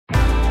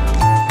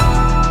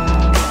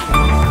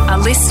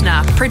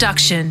listener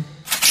production.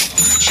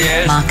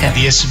 Shares. Market.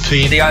 The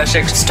S&P. The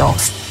ASX.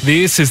 Stocks.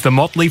 This is the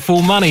Motley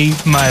Fool Money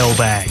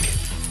Mailbag.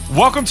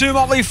 Welcome to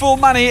Motley Fool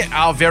Money,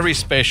 our very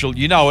special,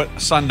 you know it,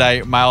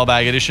 Sunday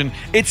Mailbag edition.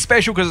 It's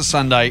special because it's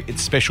Sunday,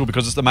 it's special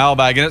because it's the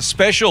Mailbag, and it's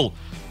special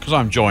because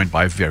I'm joined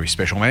by a very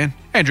special man,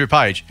 Andrew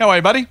Page. How are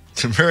you, buddy?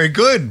 Very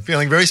good.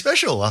 Feeling very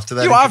special after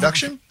that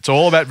introduction. It's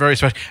all about very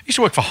special. I used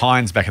to work for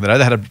Heinz back in the day.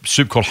 They had a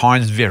soup called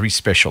Heinz Very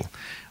Special.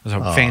 It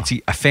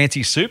was a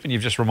fancy soup, and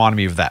you've just reminded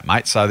me of that,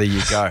 mate. So there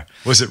you go.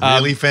 Was it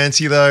really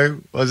fancy though?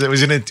 Was it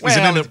in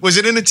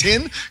a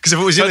tin? Because if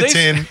it was in a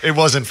tin, it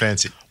wasn't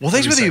fancy. Well,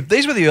 these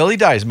were the early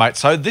days, mate.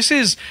 So this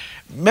is,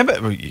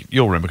 remember,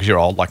 you'll remember because you're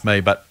old like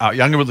me, but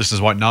younger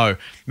listeners won't know.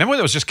 Remember when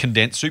there was just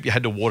condensed soup you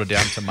had to water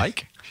down to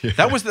make? Yeah.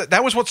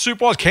 That was what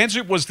soup was. Canned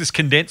soup was this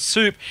condensed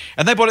soup,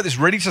 and they bought it this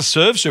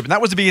ready-to-serve soup, and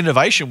that was the big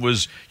innovation.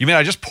 Was you mean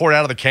I just pour it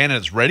out of the can and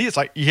it's ready? It's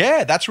like,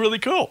 yeah, that's really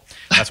cool.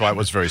 That's why it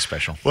was very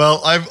special.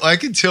 Well, I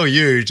can tell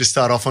you, to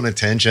start off on a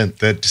tangent,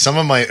 that some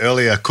of my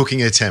earlier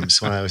cooking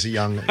attempts when I was a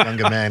younger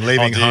man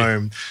leaving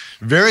home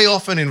very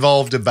often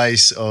involved a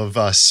base of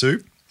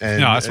soup.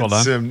 And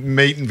some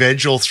meat and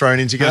veg all thrown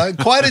in together.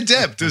 Quite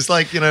adept. It was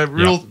like,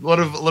 lot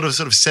of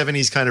sort of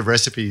 70s kind of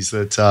recipes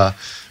that,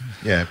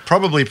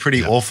 probably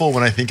pretty awful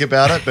when I think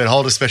about it, but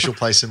hold a special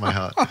place in my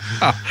heart.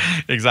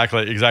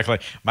 Exactly.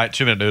 Mate,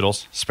 2-minute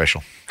noodles,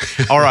 special.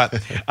 All right.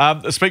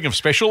 Speaking of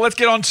special, let's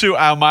get on to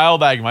our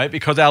mailbag, mate,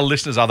 because our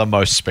listeners are the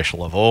most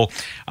special of all.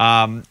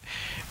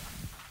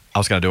 I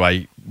was going to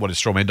do what is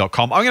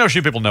strawman.com. I'm going to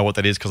assume people know what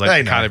that is because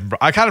I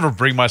can't even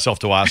bring myself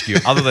to ask you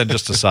other than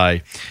just to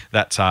say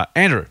that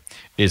Andrew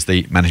is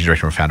the managing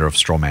director and founder of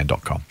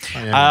strawman.com.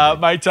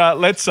 Mate,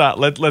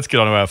 let's get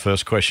on to our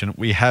first question.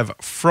 We have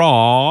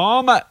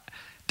from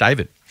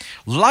David.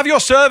 Love your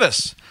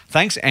service.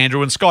 Thanks,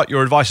 Andrew and Scott.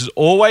 Your advice is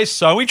always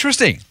so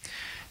interesting.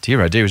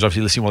 Dear, oh dear, he's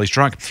obviously listening while he's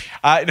drunk.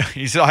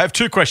 He said, I have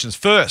two questions.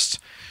 First,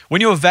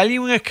 when you're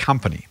valuing a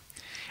company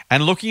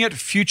and looking at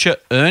future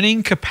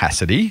earning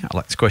capacity, I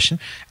like this question,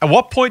 at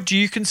what point do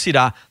you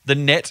consider the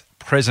net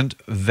present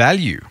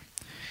value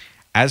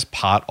as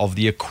part of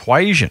the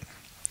equation?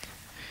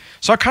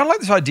 So I kind of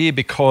like this idea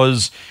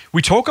because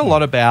we talk a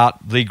lot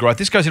about the growth.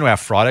 This goes into our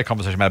Friday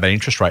conversation about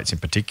interest rates in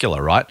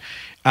particular, right?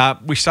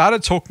 We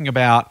started talking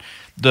about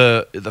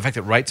the fact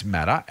that rates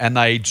matter, and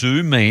they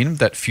do mean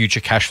that future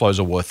cash flows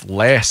are worth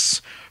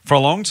less. For a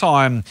long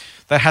time,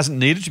 that hasn't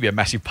needed to be a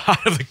massive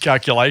part of the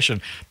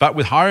calculation. But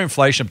with higher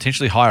inflation,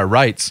 potentially higher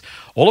rates,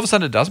 all of a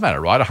sudden it does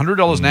matter, right?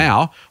 $100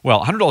 now,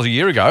 well, $100 a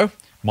year ago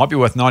might be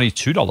worth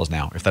 $92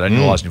 now if that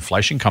annualized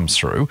inflation comes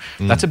through.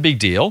 That's a big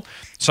deal.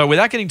 So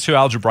without getting too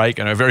algebraic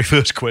on our very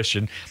first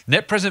question,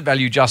 net present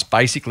value just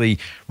basically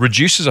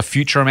reduces a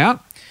future amount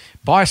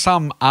by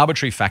some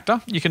arbitrary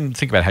factor. You can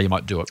think about how you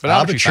might do it. But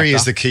arbitrary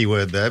is the key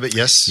word there, but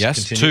yes.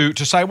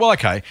 To say, well,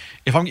 okay,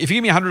 if you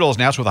give me $100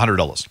 now, it's worth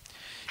 $100.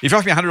 If you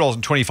offer me $100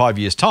 in 25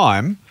 years'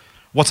 time,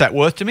 what's that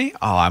worth to me?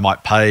 Oh, I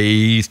might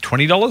pay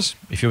 $20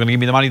 if you're going to give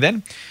me the money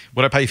then.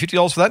 Would I pay you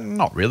 $50 for that?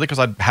 Not really, because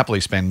I'd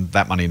happily spend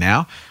that money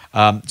now.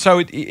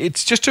 So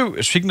it's just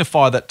to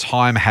signify that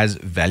time has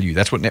value.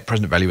 That's what net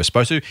present value is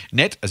supposed to do.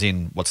 Net, as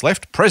in what's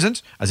left.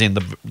 Present, as in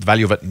the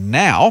value of it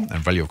now.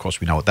 And value, of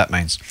course, we know what that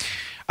means.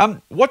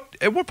 At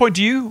what point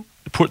do you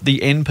put the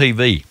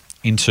NPV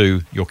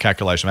into your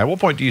calculation? At what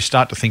point do you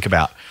start to think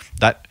about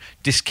that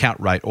discount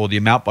rate or the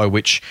amount by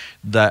which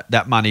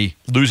that money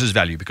loses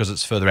value because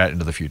it's further out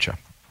into the future?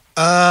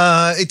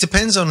 It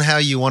depends on how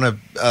you want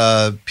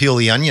to peel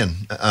the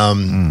onion.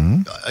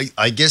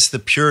 I guess the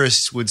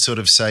purists would sort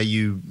of say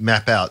you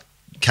map out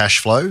cash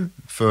flow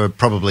for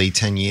probably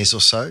 10 years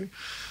or so,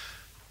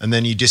 and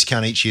then you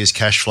discount each year's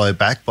cash flow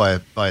back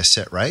by a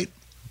set rate.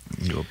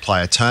 You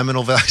apply a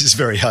terminal value. It's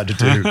very hard to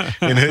do.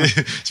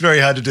 It's very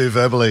hard to do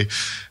verbally.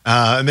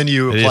 And then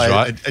you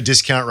apply a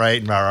discount rate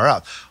and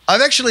rah.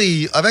 I've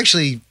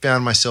actually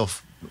found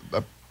myself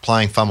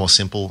applying far more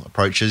simple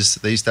approaches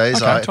these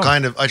days. I try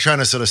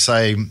to sort of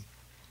say,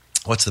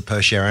 what's the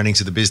per share earnings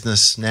of the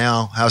business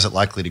now? How's it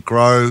likely to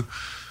grow?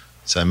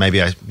 So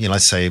maybe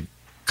let's say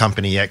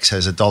company X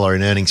has $1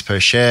 in earnings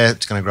per share.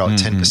 It's going to grow at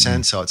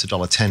 10%. So it's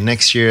 $1.10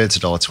 next year. It's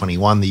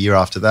 $1.21 the year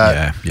after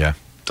that. Yeah.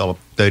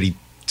 $1.32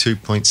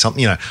 point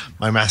something.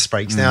 My maths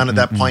breaks down at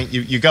that point.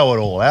 You go it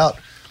all out,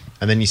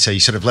 and then you say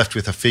you're sort of left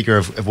with a figure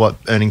of what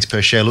earnings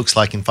per share looks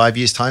like in 5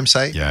 years' time,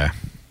 say. Yeah.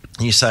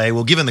 And you say,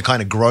 well, given the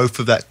kind of growth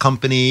of that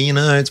company,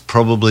 it's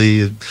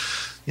probably,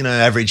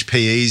 average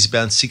PE is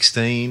about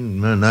 16.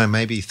 No,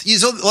 maybe.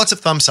 There's lots of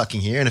thumb sucking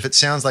here, and if it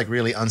sounds like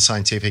really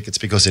unscientific, it's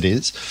because it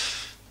is.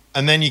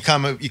 And then you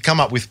come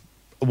up with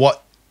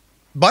what.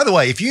 By the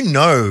way, if you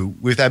know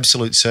with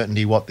absolute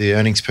certainty what the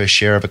earnings per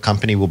share of a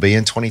company will be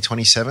in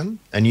 2027,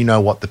 and you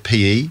know what the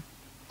PE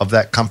of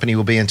that company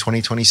will be in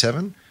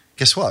 2027,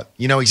 guess what?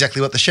 You know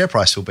exactly what the share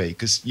price will be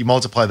because you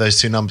multiply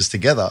those two numbers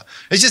together.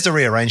 It's just a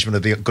rearrangement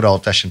of the good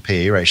old-fashioned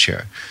PE ratio.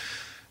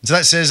 And so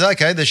that says,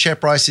 okay, the share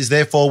price is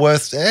therefore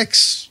worth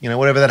X,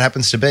 whatever that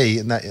happens to be.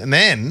 And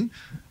then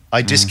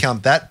I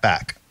discount that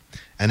back.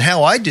 And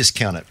how I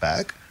discount it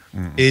back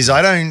is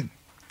I don't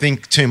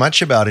think too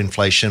much about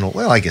inflation. Or,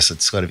 well, I guess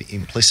it's sort of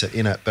implicit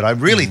in it, but I'm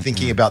really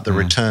thinking about the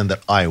return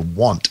that I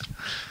want.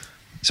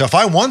 So if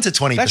I want a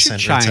 20% that should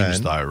change,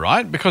 return, though,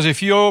 right? Because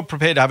if you're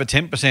prepared to have a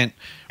 10%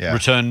 Yeah.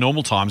 return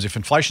normal times, if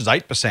inflation's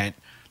 8%,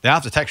 then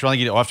after tax,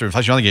 after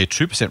inflation, you only get a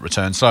 2%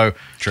 return. So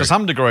True. to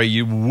some degree,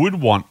 you would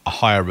want a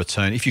higher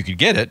return if you could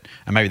get it,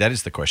 and maybe that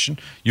is the question.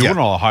 You would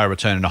want a higher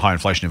return in a high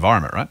inflation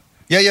environment, right?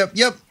 Yep.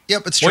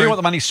 It's true. Or you want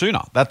the money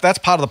sooner. That's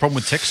part of the problem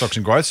with tech stocks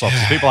and growth stocks.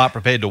 Is people aren't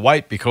prepared to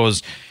wait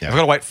because if I've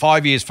got to wait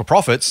 5 years for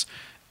profits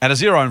at a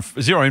zero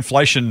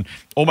inflation,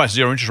 almost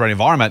zero interest rate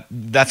environment,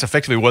 that's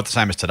effectively worth the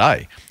same as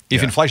today.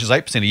 If inflation is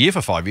 8% a year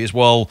for 5 years,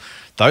 well,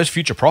 those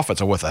future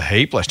profits are worth a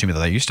heap less to me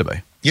than they used to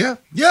be. Yeah,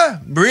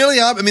 really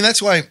are. I mean,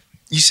 that's why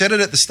you said it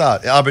at the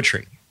start,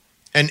 arbitrary.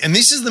 And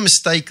this is the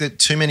mistake that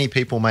too many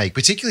people make,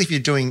 particularly if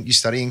you're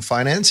studying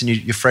finance and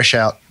you're fresh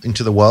out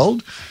into the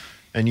world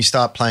and you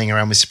start playing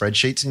around with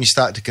spreadsheets and you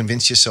start to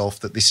convince yourself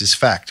that this is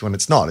fact when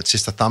it's not. It's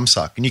just a thumb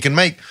suck. And you can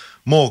make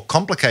more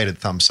complicated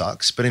thumb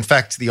sucks, but in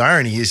fact, the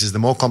irony is the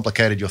more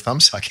complicated your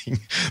thumb sucking,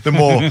 the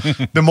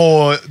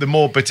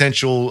more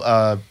potential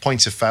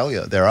points of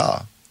failure there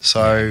are.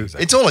 So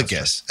it's all a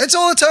guess. It's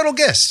all a total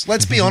guess.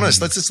 Let's be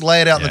honest. Let's just lay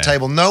it out on the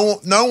table.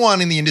 No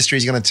one in the industry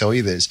is going to tell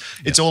you this.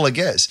 It's all a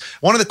guess.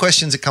 One of the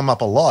questions that come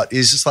up a lot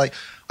is just like,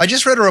 I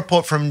just read a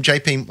report from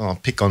I'll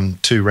pick on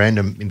two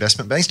random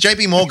investment banks,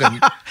 JP Morgan,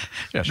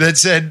 that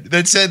said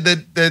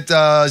that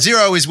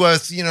Xero is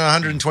worth,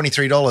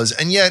 $123.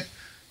 And yet,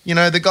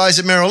 the guys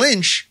at Merrill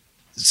Lynch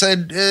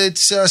said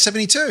it's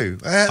 72.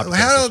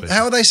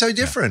 How are they so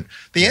different?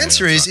 The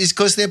answer is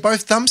because they're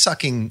both thumb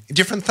sucking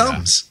different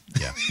thumbs.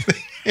 Yeah.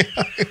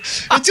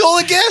 It's all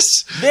a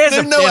guess. There's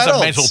a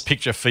adults. mental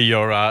picture for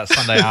your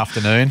Sunday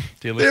afternoon,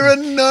 dear listener. There are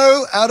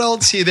no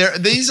adults here.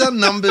 These are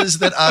numbers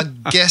that are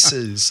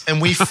guesses, and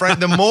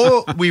the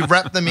more we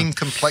wrap them in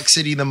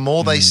complexity, the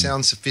more they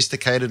sound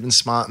sophisticated and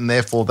smart, and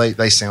therefore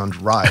they sound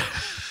right.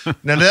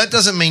 Now, that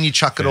doesn't mean you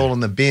chuck it all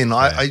in the bin.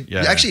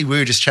 Actually, we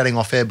were just chatting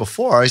off air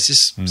before. I was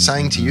just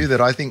saying to you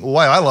that I think the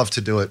way I love to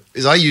do it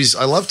is I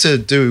love to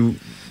do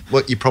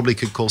what you probably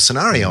could call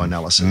scenario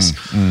analysis.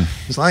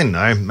 Because I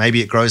know,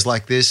 maybe it grows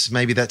like this,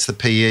 maybe that's the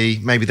PE,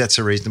 maybe that's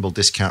a reasonable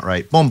discount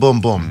rate. Boom,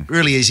 boom, boom.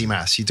 Really easy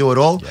maths. You do it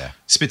all,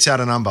 spits out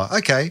a number.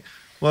 Okay,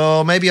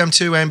 well, maybe I'm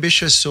too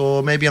ambitious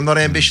or maybe I'm not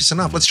ambitious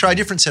enough. Let's try a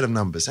different set of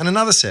numbers and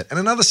another set and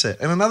another set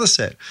and another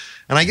set.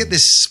 And I get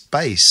this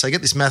space, I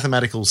get this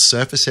mathematical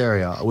surface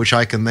area, which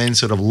I can then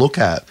sort of look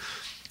at.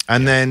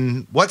 And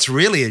then what's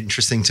really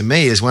interesting to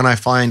me is when I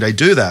find I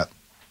do that,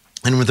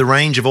 and with the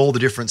range of all the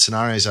different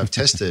scenarios I've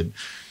tested,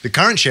 the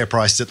current share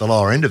price is at the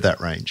lower end of that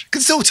range.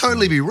 Could still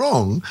totally be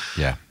wrong.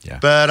 Yeah.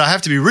 But I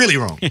have to be really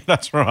wrong.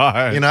 That's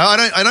right.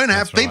 I don't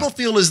have people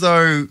feel as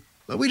though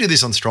we do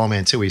this on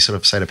Strawman too. We sort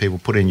of say to people,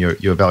 put in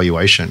your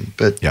valuation.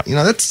 But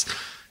that's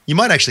you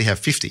might actually have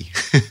 50.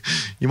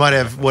 You might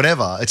have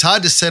whatever. It's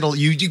hard to settle.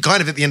 You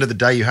kind of at the end of the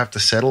day you have to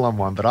settle on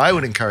one. But I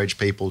would encourage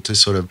people to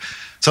sort of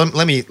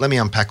let me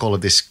unpack all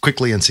of this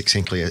quickly and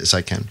succinctly as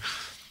I can.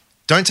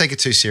 Don't take it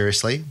too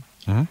seriously.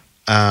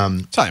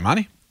 It's not your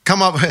money.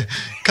 Don't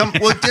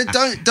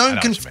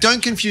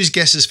confuse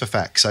guesses for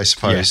facts, I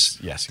suppose.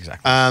 Yes,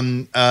 exactly.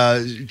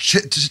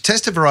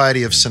 Test a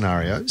variety of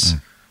scenarios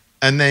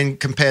and then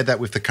compare that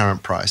with the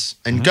current price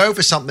and go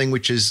for something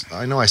which is,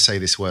 I know I say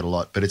this word a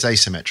lot, but it's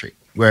asymmetric,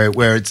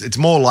 where it's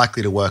more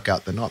likely to work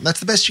out than not. And that's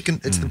the best you can.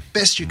 It's the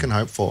best you can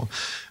hope for.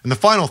 And the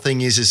final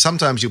thing is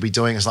sometimes you'll be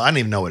doing. It's like, I don't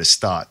even know where to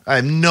start. I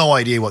have no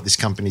idea what this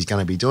company is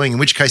going to be doing. In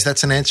which case,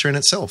 that's an answer in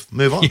itself.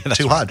 Move on.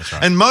 Too hard. That's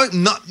right. And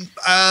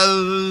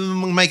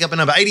make up a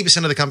number.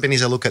 80% of the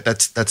companies I look at,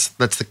 that's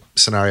the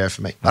scenario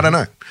for me. I don't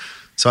know,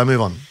 so I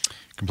move on.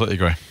 Completely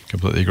agree.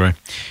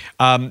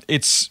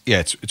 It's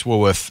well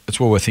worth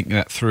thinking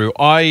that through.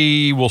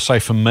 I will say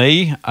for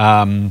me,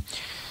 I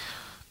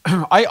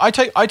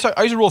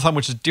use a rule of thumb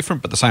which is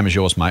different but the same as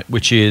yours, mate.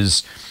 Which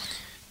is,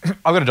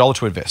 I've got $1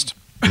 to invest.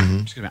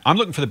 Excuse me. I'm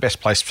looking for the best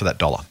place for that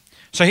dollar.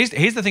 So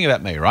here's the thing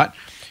about me, right?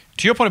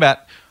 To your point about,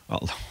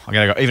 well, I'm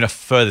going to go even a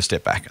further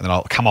step back, and then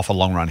I'll come off a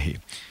long run here.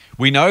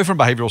 We know from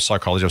behavioral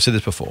psychology, I've said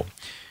this before,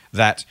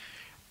 that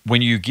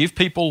when you give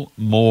people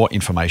more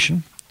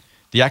information,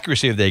 the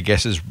accuracy of their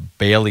guesses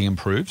barely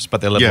improves,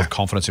 but their level of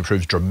confidence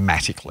improves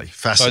dramatically.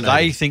 Fascinating. So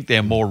they think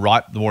they're more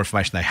right the more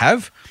information they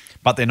have,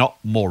 but they're not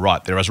more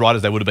right. They're as right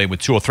as they would have been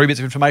with 2 or 3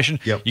 bits of information.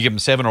 Yep. You give them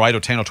 7 or 8 or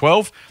 10 or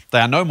 12, they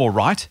are no more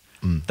right.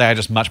 They are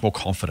just much more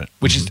confident,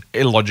 which is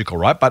illogical,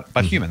 right? But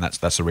human, that's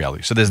the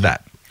reality. So there's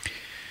that.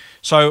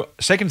 So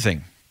second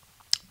thing,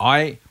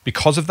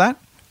 because of that,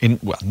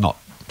 not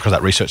because of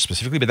that research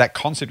specifically, but that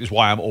concept is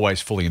why I'm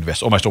almost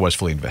always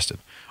fully invested.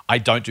 I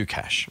don't do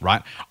cash,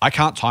 right? I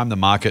can't time the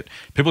market.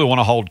 People who want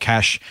to hold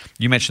cash,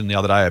 you mentioned the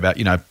other day about,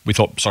 we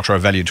thought stocks were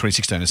value in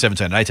 2016 and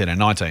 17 and 18 and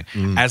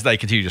 19 as they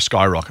continue to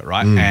skyrocket,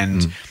 right?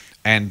 And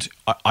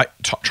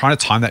trying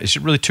to time that is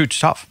really too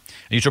tough.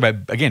 And you talk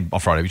about, again, on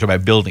Friday, we talk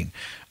about building.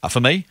 For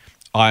me,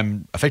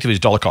 I'm effectively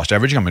dollar cost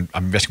averaging. I'm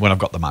investing when I've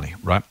got the money,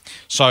 right?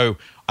 So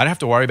I don't have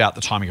to worry about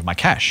the timing of my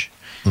cash.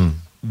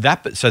 In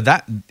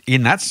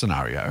that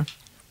scenario,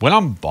 when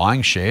I'm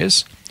buying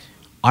shares,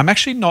 I'm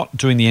actually not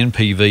doing the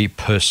NPV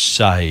per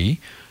se,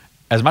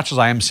 as much as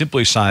I am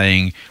simply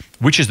saying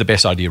which is the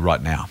best idea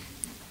right now.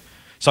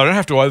 So I don't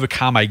have to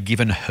overcome a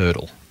given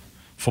hurdle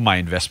for my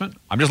investment.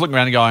 I'm just looking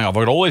around and going, I've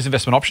got all these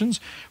investment options.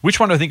 Which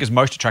one do I think is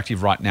most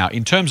attractive right now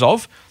in terms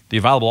of the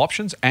available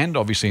options and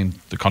obviously in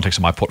the context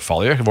of my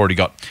portfolio? I've already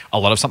got a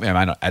lot of something I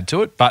may not add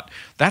to it, but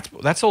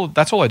that's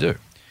all I do.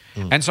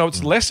 And so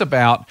it's less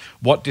about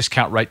what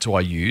discount rate do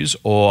I use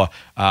or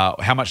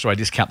how much do I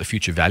discount the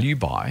future value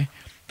by,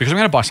 because I'm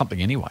going to buy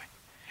something anyway.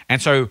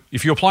 And so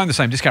if you're applying the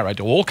same discount rate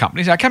to all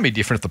companies, now it can be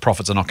different if the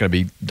profits are not going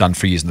to be done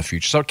for years in the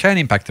future. So it can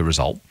impact the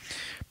result.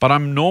 But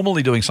I'm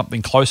normally doing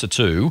something closer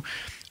to,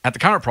 at the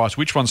current price,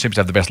 which one seems to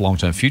have the best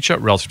long-term future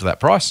relative to that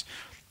price?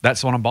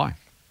 That's the one I'm buying.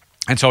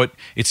 And so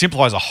it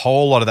simplifies a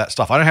whole lot of that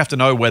stuff. I don't have to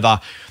know whether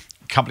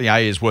company A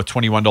is worth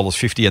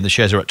 $21.50 and the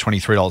shares are at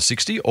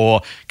 $23.60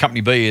 or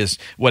company B is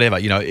whatever.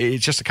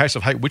 It's just a case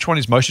of, hey, which one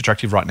is most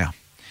attractive right now?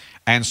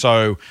 And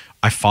so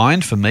I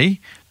find for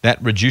me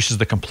that reduces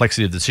the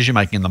complexity of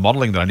decision-making and the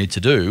modeling that I need to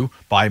do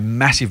by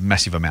massive,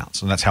 massive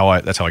amounts. And that's how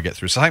I get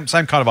through. Same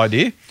kind of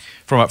idea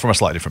from a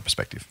slightly different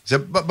perspective. So,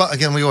 but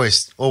again, we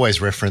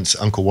always reference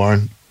Uncle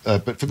Warren,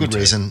 but for good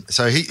reason.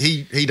 So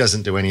he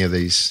doesn't do any of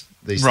these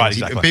right, things.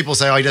 exactly. People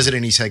say, he does it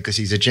in his head because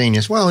he's a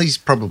genius. Well,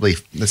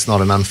 that's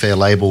not an unfair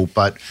label,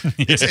 but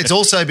it's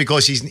also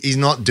because he's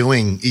not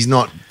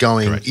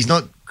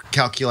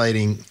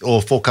calculating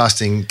or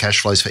forecasting cash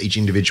flows for each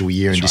individual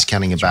year and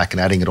discounting it back and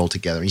adding it all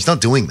together. He's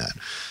not doing that.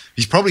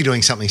 He's probably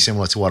doing something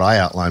similar to what I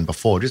outlined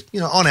before. Just,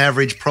 on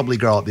average, probably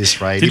grow at this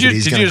rate. Did you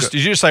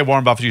just say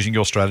Warren Buffett using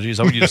your strategy? Is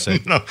that what you just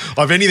said? No,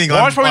 if anything,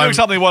 Warren's probably doing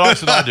something what I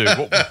said I do.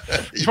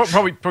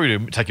 Probably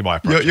do take you by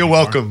approach. You're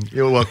welcome.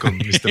 You're welcome,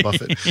 Mr.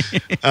 Buffett.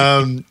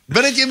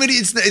 But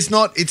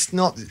it's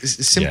not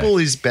simple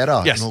is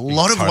better in a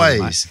lot of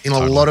ways. In a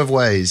lot of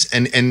ways,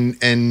 and I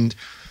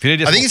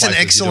think it's an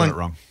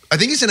excellent. I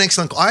think it's an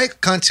excellent. I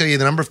can't tell you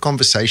the number of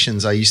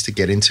conversations I used to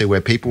get into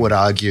where people would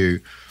argue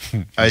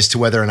as to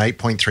whether an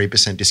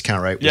 8.3%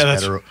 discount rate was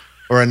better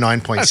or a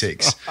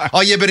 9.6.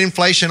 Oh yeah, but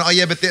inflation. Oh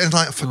yeah, but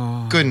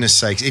for goodness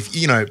sakes, if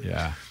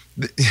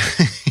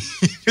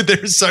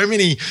there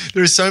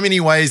are so many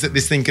ways that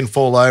this thing can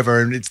fall over,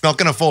 and it's not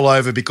going to fall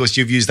over because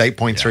you've used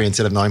 8.3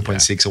 instead of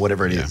 9.6 or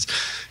whatever it is.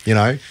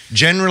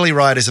 Generally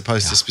right as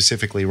opposed to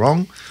specifically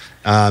wrong.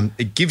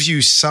 It gives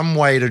you some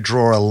way to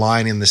draw a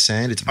line in the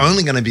sand. It's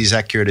only going to be as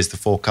accurate as the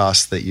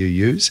forecast that you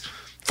use.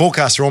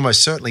 Forecasts are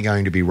almost certainly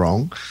going to be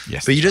wrong,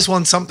 but you just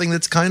want something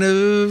that's kind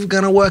of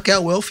going to work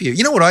out well for you.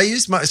 You know what I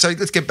use? So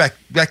let's get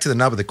back to the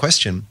nub of the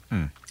question.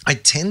 I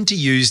tend to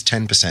use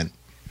 10%.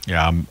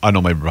 Yeah, I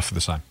normally roughly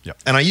the same. Yep.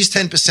 And I use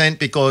 10%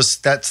 because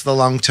that's the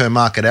long-term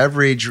market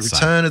average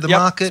return of the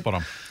market. Spot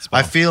on.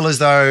 I feel as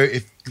though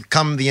if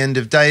come the end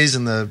of days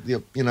and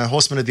the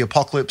horsemen of the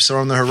apocalypse are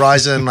on the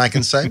horizon, I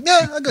can say,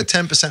 yeah, I got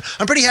 10%.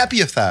 I'm pretty happy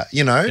with that.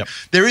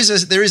 There is a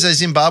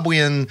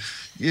Zimbabwean,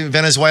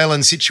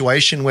 Venezuelan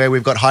situation where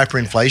we've got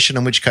hyperinflation,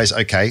 in which case,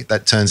 okay,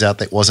 that turns out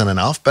that wasn't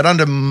enough. But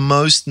under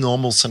most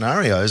normal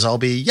scenarios, I'll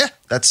be,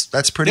 that's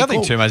pretty cool. The other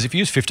thing too, mate, is if you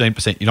use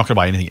 15%, you're not going to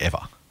buy anything ever.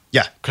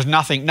 Yeah. Because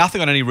nothing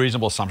on any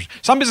reasonable assumption.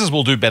 Some businesses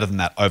will do better than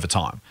that over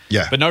time.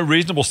 Yeah. But no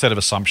reasonable set of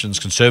assumptions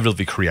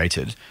conservatively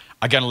created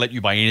are going to let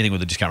you buy anything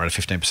with a discount rate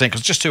of 15%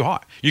 because it's just too high.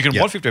 You can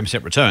want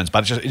 15% returns,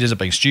 but it isn't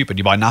being stupid.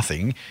 You buy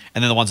nothing,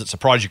 and then the ones that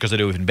surprise you because they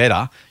do even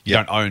better, you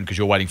don't own because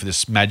you're waiting for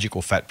this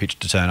magical fat pitch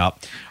to turn up.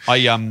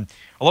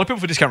 A lot of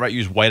people for discount rate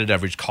use weighted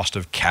average cost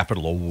of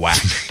capital, or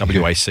WACC,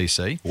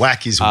 W-A-C-C.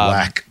 WACC is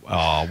whack.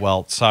 Oh,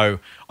 well, so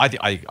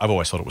I've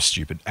always thought it was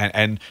stupid.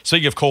 And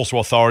speaking of calls to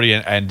authority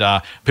and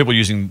people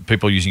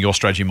using your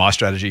strategy, my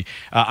strategy,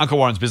 Uncle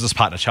Warren's business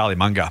partner, Charlie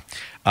Munger,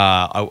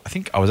 I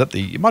think I was at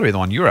it might have been the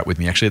one you were at with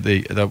me,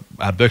 actually, at the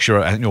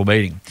Berkshire annual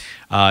meeting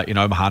in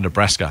Omaha,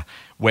 Nebraska,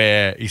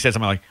 where he said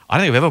something like, I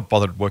don't think I've ever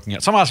bothered working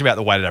out. Someone asked me about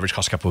the weighted average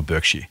cost of capital of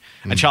Berkshire.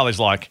 And Charlie's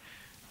like,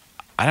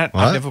 I've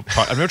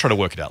never tried to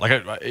work it out.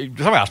 Like,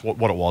 somebody asked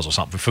what it was or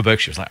something for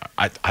Berkshire. It's like,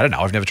 I don't know.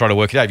 I've never tried to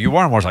work it out. If you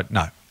Warren was like,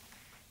 no,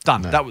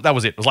 done. No. That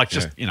was it. It was like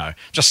just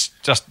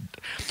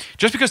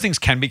because things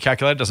can be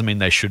calculated doesn't mean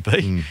they should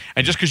be.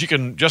 And just because you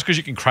can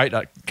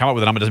come up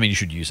with a number doesn't mean you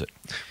should use it.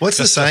 What's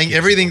the saying?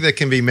 Everything that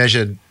can be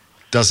measured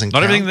doesn't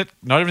count.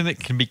 Not everything that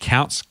can be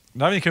counts.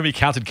 Not everything can be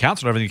counted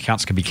counts. Not everything that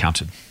counts can be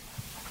counted.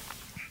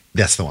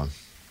 That's the one.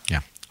 Yeah,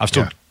 I've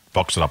still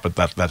boxed it up, but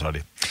that's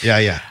idea.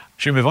 Yeah.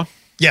 Should we move on?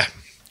 Yeah.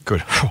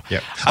 Good.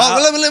 Yeah.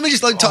 Let me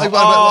just talk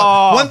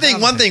about one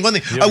thing.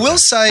 I will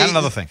say and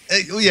another thing.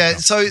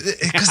 So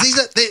because these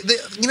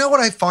are, you know what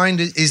I find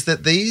is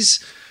that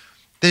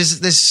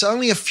there's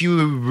only a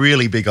few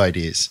really big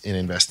ideas in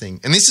investing,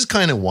 and this is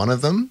kind of one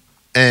of them,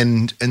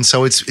 and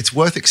so it's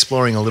worth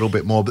exploring a little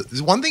bit more. But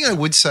one thing I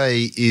would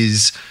say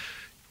is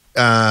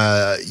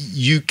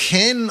you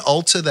can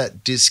alter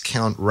that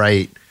discount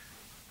rate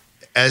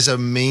as a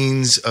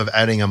means of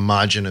adding a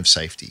margin of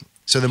safety.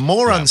 So the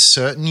more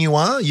uncertain you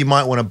are, you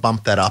might want to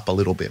bump that up a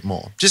little bit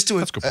more just to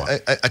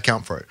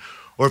account for it.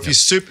 Or if you're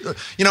super,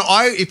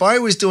 if I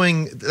was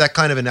doing that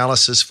kind of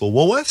analysis for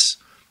Woolworths,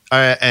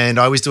 And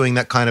I was doing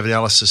that kind of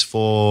analysis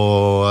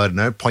for, I don't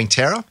know,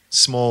 Pointera,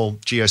 small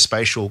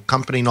geospatial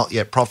company, not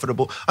yet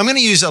profitable. I'm going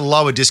to use a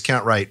lower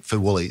discount rate for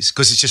Woolies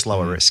because it's just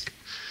lower risk.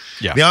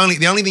 Yeah. The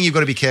only thing you've got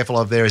to be careful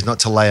of there is not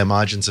to layer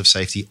margins of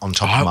safety on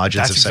top of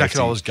margins of safety. That's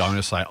exactly what I was going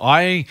to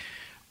say.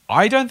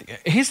 I don't.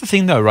 Here's the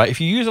thing, though, right?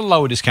 If you use a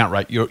lower discount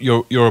rate,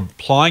 you're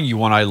implying you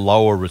want a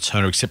lower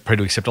return or prepared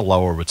to accept a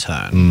lower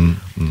return.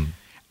 And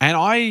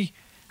I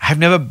have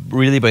never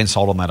really been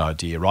sold on that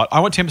idea, right? I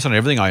want 10% on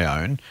everything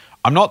I own.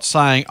 I'm not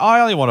saying I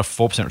only want a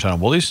 4% return on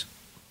Woolies.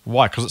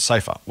 Why? Because it's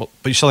safer. Well,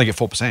 but you still only get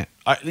 4%.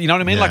 You know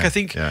what I mean? Yeah, I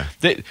think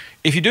that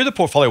if you do the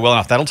portfolio well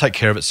enough, that'll take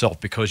care of itself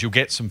because you'll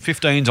get some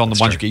 15s on the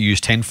ones you get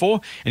used 10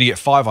 for, and you get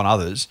 5 on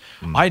others.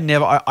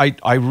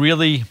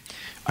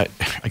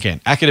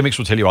 Again, academics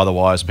will tell you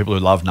otherwise, and people who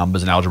love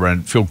numbers and algebra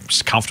and feel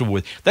comfortable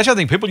with. That's the other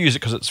thing. People use it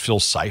because it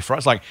feels safe, right?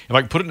 It's like if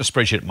I can put it in a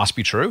spreadsheet, it must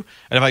be true,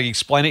 and if I can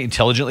explain it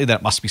intelligently, then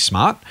it must be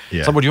smart.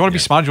 It's like, well, do you want to be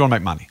smart? Or do you want to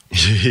make money?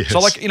 Yes. So,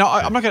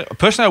 I'm not going to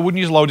personally. I wouldn't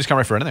use a lower discount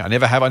rate for anything. I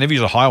never have. I never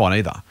use a higher one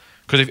either.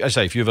 Because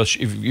if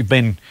you've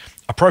been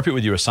appropriate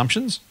with your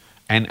assumptions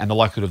and the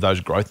likelihood of those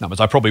growth numbers,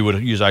 I probably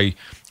would use a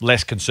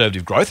less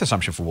conservative growth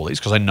assumption for Woolies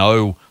because I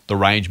know the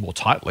range more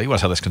tightly. When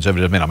I say less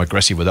conservative, I mean I'm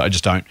aggressive with it. I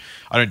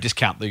don't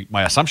discount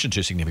my assumption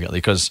too significantly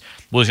because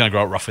Woolies going to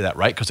grow at roughly that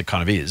rate because it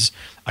kind of is.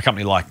 A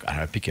company like, I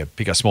don't know,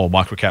 pick a small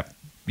microcap,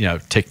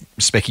 tech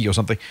specky or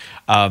something.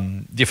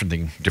 Different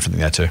thing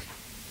there too.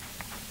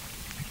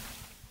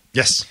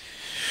 Yes.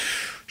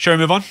 Shall we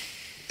move on?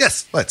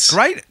 Yes, let's.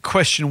 Great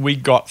question we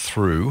got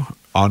through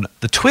on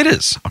the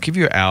Twitters. I'll give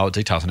you our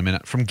details in a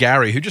minute. From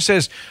Gary, who just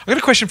says, I've got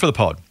a question for the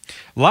pod.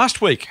 Last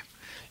week,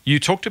 you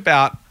talked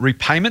about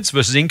repayments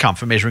versus income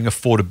for measuring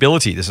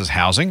affordability. This is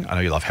housing. I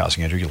know you love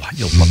housing, Andrew. You'll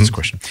love this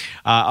question.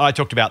 I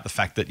talked about the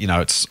fact that,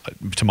 it's,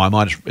 to my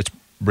mind, it's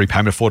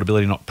repayment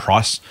affordability, not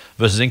price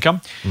versus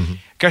income.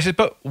 Gary says,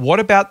 but what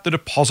about the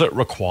deposit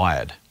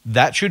required?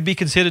 That should be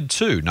considered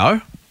too, no?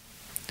 And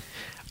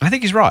I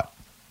think he's right.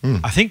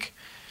 I think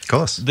of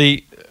course.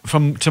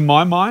 To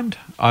my mind,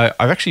 I've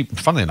actually,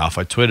 funnily enough,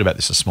 I tweeted about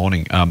this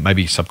morning,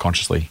 maybe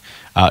subconsciously.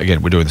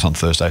 Again, we're doing this on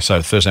Thursday,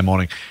 so Thursday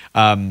morning.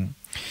 When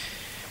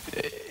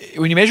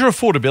you measure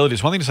affordability,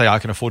 it's one thing to say I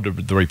can afford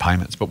the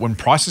repayments, but when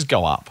prices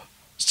go up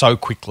so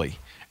quickly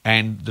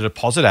and the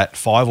deposit at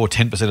 5 or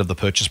 10% of the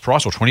purchase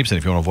price, or 20%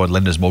 if you want to avoid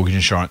lender's mortgage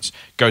insurance,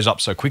 goes up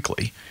so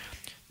quickly,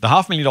 the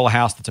 $500,000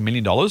 house that's $1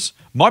 million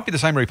might be the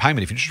same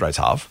repayment if interest rates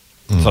halve.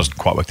 So it doesn't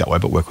quite work that way,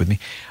 but work with me.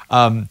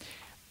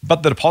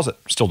 But the deposit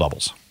still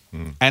doubles.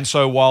 And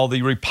so while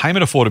the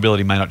repayment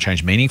affordability may not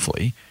change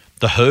meaningfully,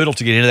 the hurdle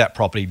to get into that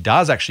property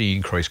does actually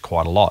increase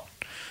quite a lot.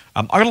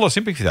 I got a lot of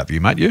sympathy for that view,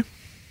 mate. You?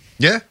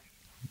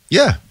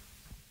 Yeah.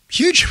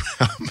 Huge.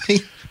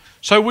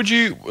 So what would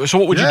you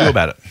do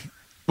about it?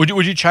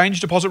 Would you change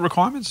deposit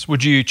requirements?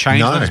 Would you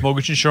change lender's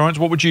mortgage insurance?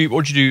 What would you do?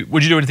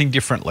 Would you do anything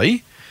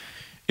differently?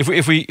 If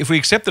we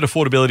accept that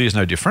affordability is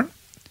no different,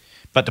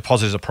 but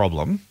deposit is a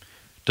problem,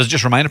 does it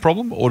just remain a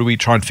problem, or do we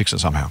try and fix it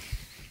somehow?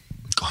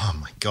 Oh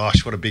my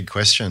gosh, what a big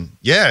question.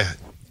 Yeah.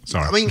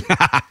 Sorry. I mean,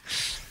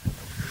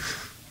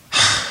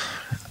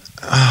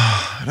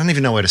 I don't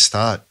even know where to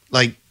start.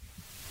 Like,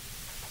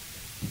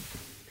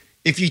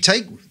 if you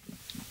take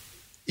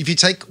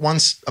a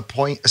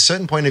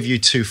certain point of view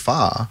too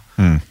far,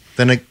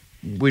 then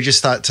we just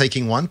start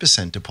taking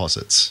 1%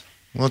 deposits.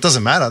 Well, it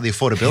doesn't matter. The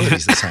affordability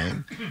is the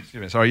same.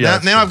 Sorry,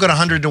 now I've got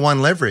 100 to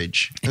 1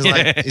 leverage. It's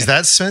like, is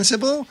that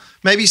sensible?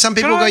 Maybe some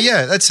people go,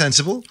 yeah, that's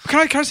sensible.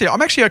 Can I say,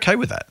 I'm actually okay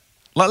with that.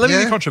 Let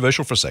me be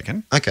controversial for a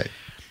second. Okay.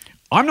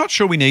 I'm not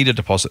sure we need a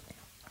deposit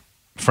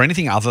for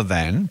anything other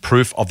than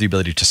proof of the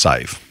ability to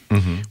save,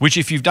 which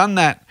if you've done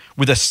that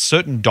with a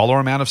certain dollar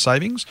amount of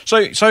savings. So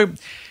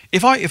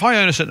if I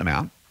earn a certain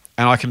amount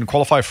and I can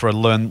qualify for a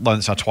loan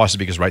that's now twice as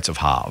big as rates have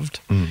halved,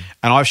 and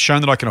I've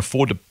shown that I can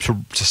afford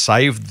to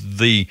save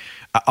the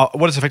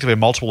what is effectively a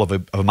multiple of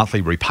a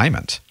monthly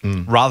repayment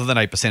rather than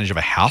a percentage of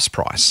a house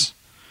price,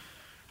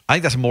 I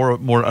think that's a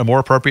more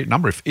appropriate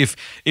number.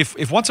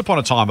 If once upon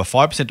a time a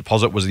 5%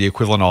 deposit was the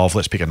equivalent of,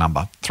 let's pick a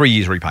number, 3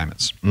 years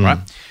repayments, right?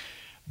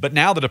 But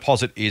now the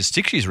deposit is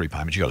 6 years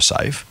repayment you've got to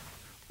save.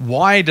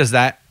 Why is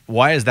that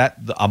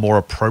a more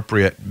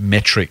appropriate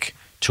metric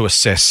to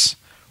assess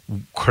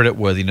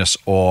creditworthiness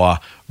or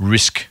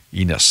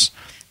riskiness?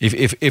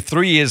 If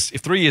 3 years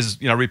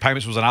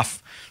repayments was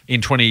enough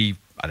in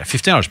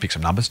 2015, I'll just pick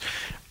some numbers.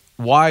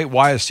 Why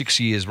are 6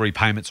 years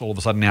repayments all of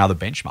a sudden now the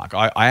benchmark?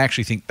 I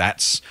actually think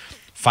that's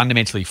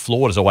fundamentally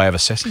flawed as a way of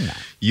assessing that.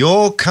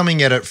 You're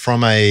coming at it from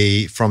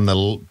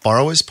the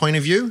borrower's point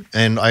of view,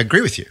 and I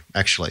agree with you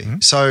actually.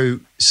 So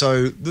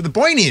the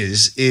point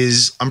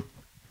is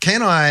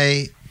can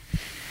I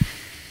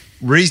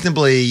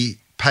reasonably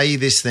pay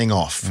this thing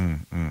off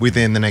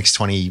within the next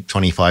 20,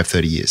 25,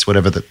 30 years,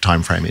 whatever the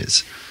time frame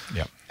is?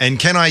 Yeah. And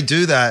can I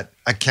do that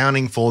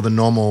accounting for the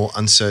normal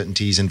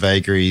uncertainties and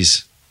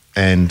vagaries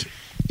and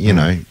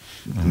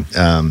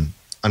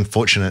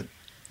unfortunate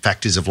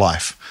factors of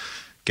life?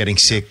 getting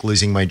sick,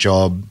 losing my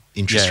job,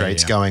 interest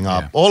rates going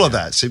up, all of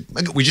that. So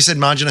we just said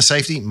margin of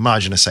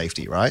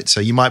safety, right? So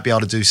you might be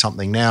able to do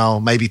something now.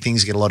 Maybe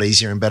things get a lot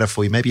easier and better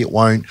for you. Maybe it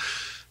won't.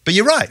 But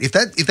you're right. If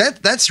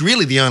that's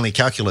really the only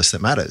calculus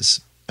that matters.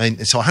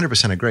 And so I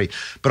 100% agree.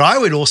 But I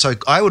would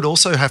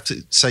also have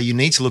to say you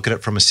need to look at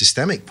it from a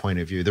systemic point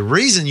of view. The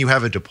reason you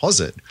have a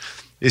deposit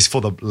is for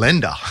the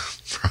lender,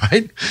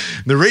 right?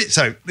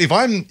 So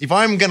if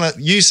I'm gonna,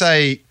 you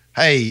say,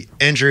 hey,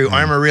 Andrew,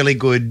 I'm a really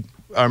good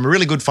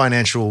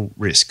financial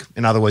risk.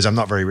 In other words, I'm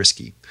not very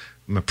risky.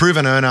 I'm a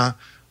proven earner.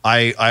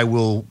 I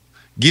will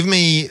give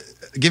me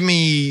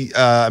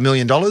 $1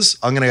 million.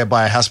 I'm going to go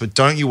buy a house, but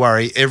don't you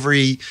worry.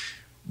 Every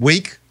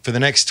week for the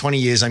next 20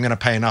 years, I'm going to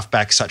pay enough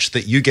back such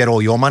that you get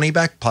all your money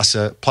back plus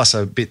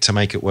a bit to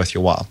make it worth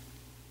your while.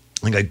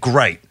 I go,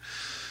 great.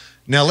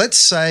 Now let's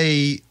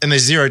say, and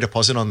there's zero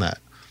deposit on that.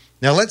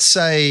 Now let's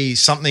say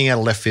something out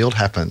of left field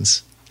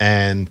happens,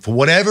 and for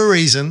whatever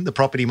reason, the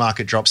property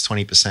market drops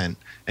 20%.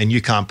 And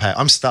you can't pay.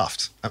 I'm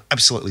stuffed. I'm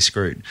absolutely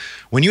screwed.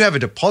 When you have a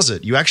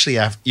deposit, you actually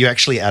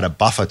add a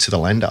buffer to the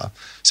lender.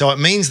 So it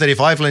means that if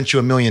I've lent you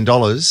 $1 million,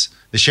 the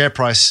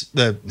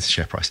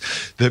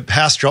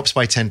house drops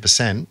by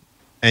 10%,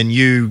 and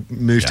you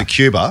move to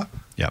Cuba,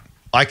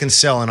 I can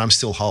sell and I'm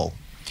still whole.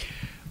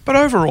 But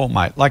overall,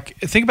 mate, like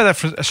think about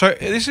that. So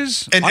this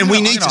is, and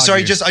we need to.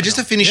 Sorry, just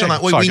to finish on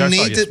that.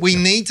 We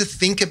need to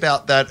think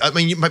about that. I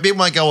mean, people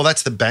might go, well,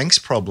 that's the bank's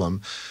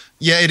problem.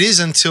 Yeah, it is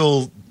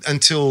until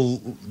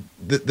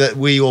that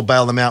we all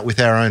bail them out with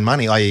our own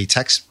money, i.e.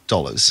 tax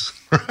dollars,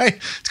 right?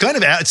 It's kind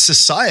of it's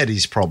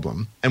society's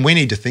problem, and we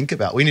need to think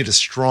about. We need a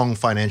strong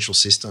financial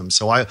system.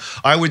 So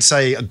I would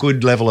say a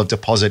good level of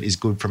deposit is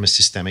good from a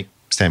systemic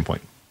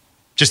standpoint.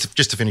 Just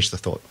to finish the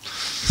thought.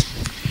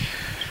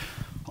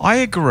 I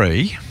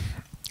agree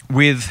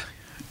with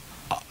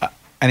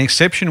an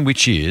exception,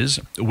 which is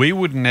we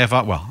would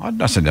never. Well,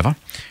 I said never.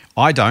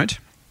 I don't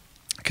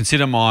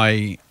consider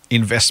my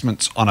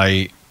investments on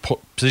a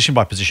position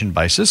by position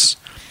basis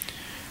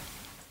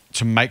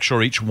to make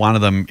sure each one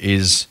of them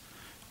is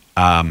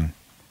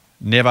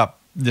never.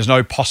 There's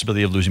no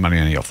possibility of losing money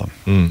on any of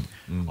them.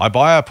 I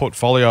buy a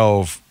portfolio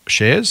of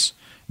shares,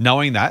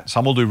 knowing that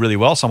some will do really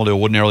well, some will do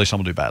ordinarily, some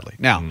will do badly.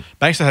 Now,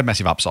 banks that have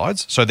massive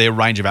upsides, so their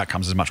range of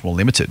outcomes is much more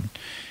limited.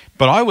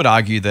 But I would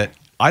argue that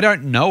I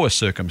don't know a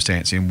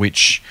circumstance in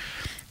which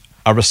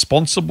a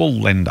responsible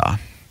lender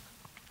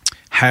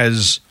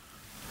has.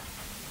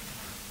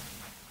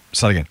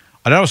 So again,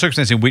 I don't know a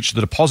circumstance in which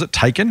the deposit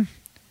taken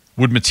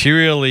would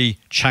materially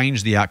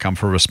change the outcome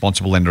for a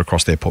responsible lender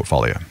across their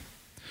portfolio.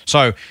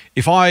 So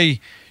if I've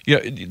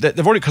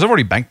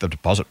already banked the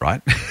deposit,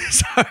 right?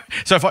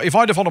 so if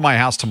I default on my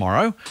house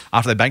tomorrow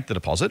after they bank the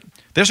deposit,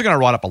 they're just going to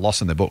write up a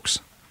loss in their books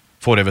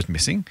for whatever's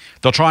missing.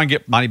 They'll try and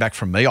get money back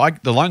from me.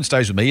 The loan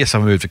stays with me. Yes, I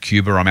move to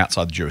Cuba or I'm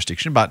outside the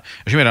jurisdiction, but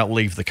assuming I don't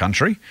leave the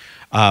country,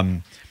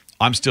 I'm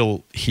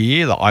still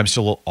here. I'm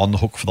still on the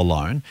hook for the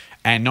loan,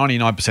 and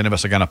 99% of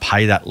us are going to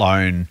pay that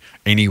loan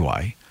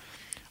anyway.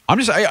 I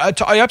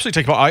absolutely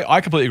take. I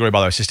completely agree. By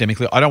the way,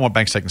 systemically, I don't want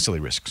banks taking silly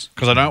risks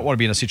because I don't want to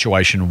be in a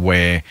situation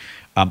where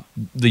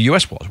the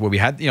US was, where we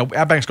had,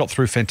 our banks got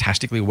through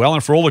fantastically well,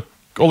 and for all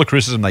the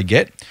criticism they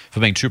get for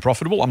being too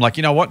profitable, I'm like,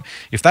 you know what?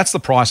 If that's the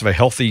price of a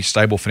healthy,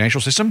 stable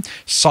financial system,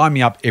 sign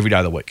me up every day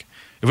of the week.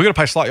 If we're going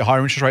to pay slightly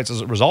higher interest rates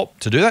as a result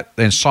to do that,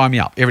 then sign me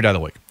up every day of the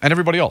week. And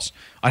everybody else.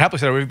 I'd happily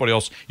say to everybody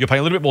else, you're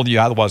paying a little bit more than you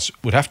otherwise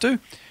would have to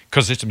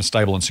because the system is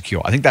stable and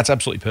secure. I think that's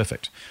absolutely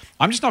perfect.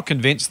 I'm just not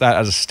convinced that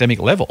as a systemic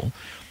level,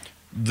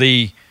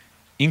 the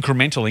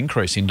incremental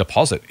increase in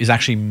deposit is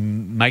actually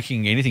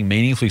making anything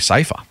meaningfully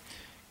safer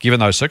given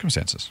those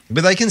circumstances.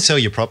 But they can sell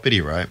your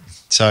property, right?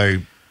 So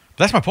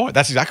that's my point.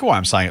 That's exactly why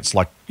I'm saying it's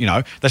like,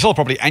 they sell the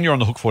property and you're on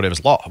the hook for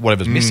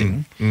whatever's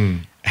missing.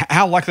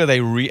 How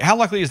likely how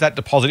likely is that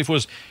deposit, if it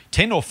was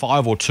 10 or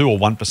 5 or 2 or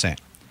 1%,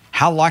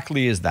 how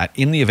likely is that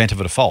in the event of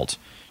a default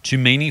to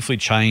meaningfully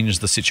change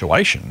the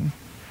situation?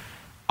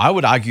 I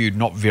would argue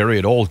not very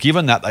at all,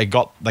 given that they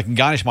can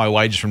garnish my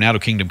wages from now to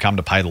kingdom come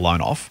to pay the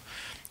loan off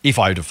if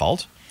I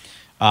default.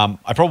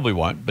 I probably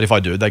won't, but if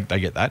I do, they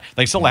get that.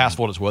 They can sell the house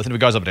for what it's worth, and if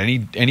it goes up at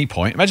any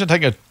point, imagine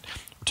taking a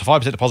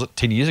 5% deposit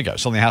 10 years ago,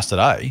 selling the house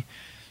today.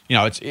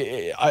 I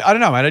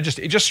don't know, man. It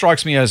just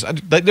strikes me as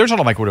they're just not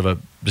to make whatever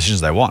decisions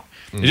they want.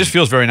 It just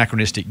feels very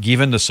anachronistic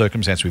given the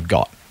circumstance we've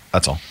got.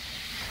 That's all.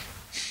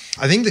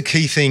 I think the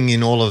key thing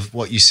in all of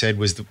what you said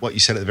was what you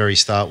said at the very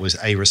start was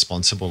a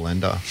responsible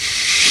lender.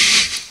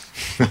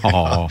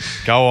 Oh,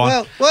 go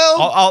on.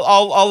 Well,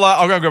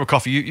 I'll go grab a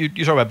coffee. You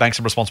talk about banks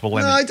and responsible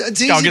lending. No,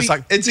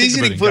 it's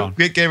easy to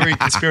get very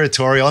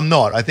conspiratorial. I'm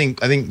not. I think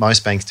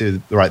most banks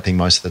do the right thing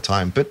most of the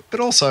time. But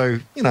also,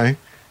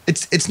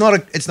 it's not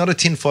a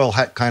tinfoil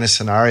hat kind of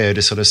scenario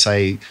to sort of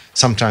say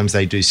sometimes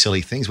they do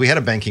silly things. We had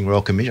a banking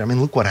royal commission. I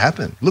mean, look what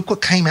happened. Look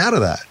what came out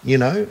of that.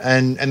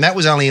 And that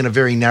was only in a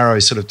very narrow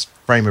sort of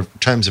frame of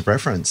terms of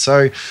reference.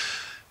 So,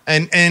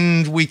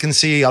 and we can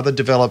see other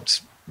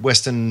developed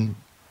Western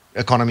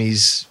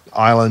economies,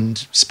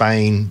 Ireland,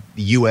 Spain,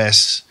 the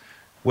US,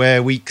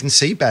 where we can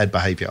see bad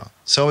behavior.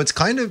 So it's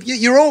kind of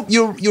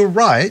you're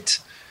right,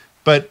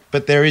 but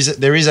there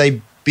is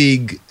a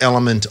big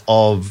element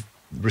of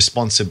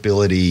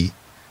responsibility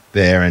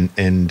there,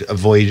 and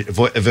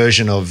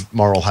aversion of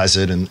moral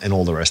hazard and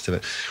all the rest of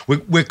it.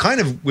 We've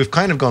kind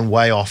of gone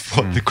way off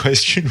what the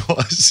question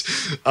was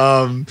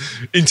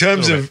in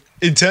terms of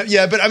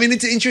but I mean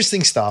it's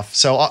interesting stuff.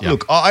 So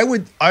look, I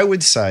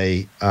would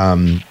say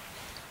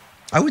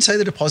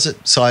the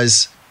deposit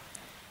size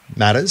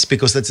matters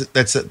because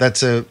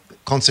that's a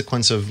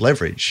consequence of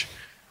leverage.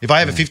 If I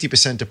have a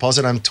 50%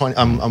 deposit,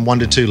 I'm 1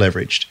 to 2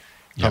 leveraged.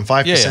 If I'm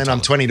 5%, I'm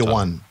 20 to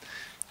 1,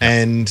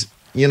 and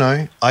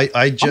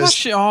I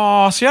just... I'm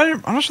not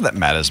sure that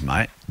matters,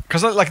 mate.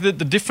 Because like the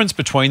difference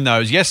between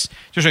those, yes,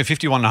 between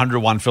 51 and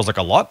 101 feels like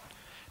a lot,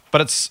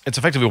 but it's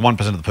effectively 1%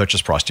 of the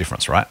purchase price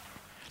difference, right?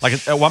 Like a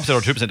 1%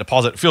 or 2%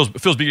 deposit feels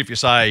big if you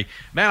say,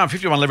 man, I'm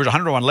 51 leverage,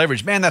 101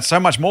 leverage. Man, that's so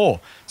much more.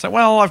 It's like,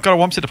 well, I've got a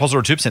 1% deposit or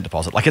a 2%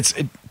 deposit. Like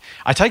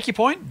I take your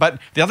point, but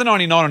the other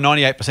 99 or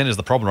 98% is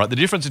the problem, right? The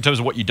difference in terms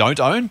of what you don't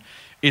own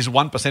is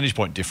 1 percentage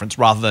point difference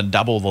rather than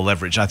double the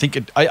leverage. And I think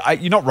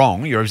you're not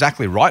wrong. You're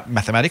exactly right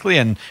mathematically,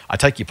 and I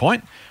take your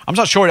point. I'm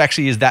not sure it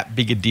actually is that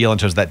big a deal in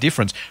terms of that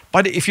difference.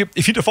 But if you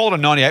default a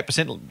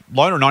 98%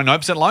 loan or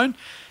 99% loan,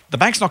 the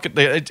bank's not.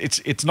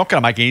 It's not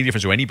going to make any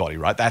difference to anybody,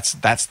 right? That's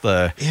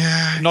the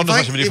not as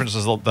much of a difference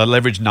as the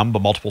leverage number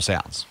multiple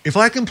sounds. If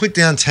I can put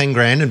down 10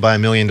 grand and buy $1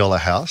 million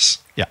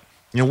house,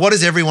 what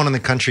does everyone in the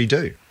country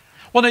do?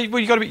 Well, no,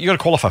 you got to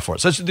qualify for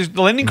it. So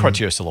the lending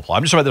criteria still apply.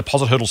 I'm just talking about the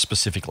deposit hurdle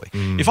specifically.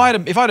 If I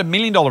had $1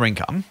 million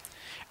income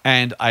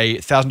and a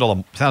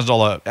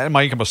 $1,000, and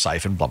my income was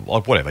safe and blah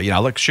blah, blah whatever,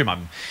 like assume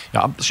I'm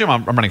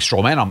running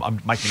strawman.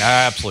 I'm making an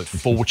absolute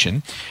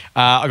fortune.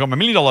 I got my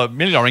 $1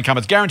 million income.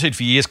 It's guaranteed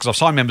for years because I've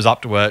signed members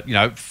up to a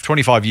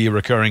 25-year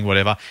recurring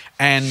whatever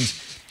and.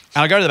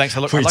 And I go to the bank and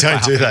say, look, we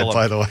don't do that,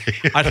 by the way.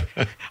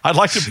 I'd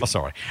like to,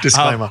 sorry.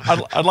 Disclaimer.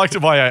 I'd like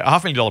to buy a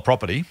 $500,000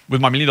 property with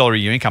my $1 million a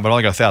year income, but I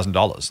only got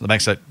 $1,000. The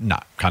bank said, no,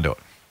 can't do it.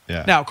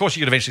 Yeah. Now, of course,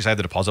 you could eventually save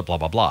the deposit, blah,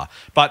 blah, blah.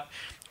 But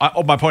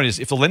my point is,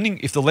 if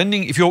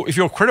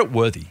you're credit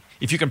worthy,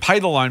 if you can pay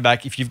the loan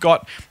back, if you've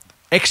got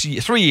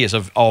 3 years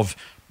of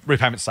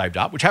repayment saved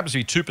up, which happens to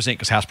be 2%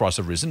 because house prices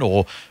have risen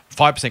or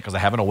 5% because they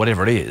haven't or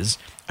whatever it is,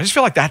 I just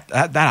feel like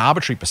that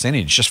arbitrary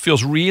percentage just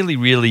feels really,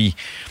 really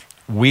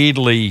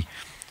weirdly...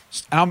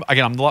 And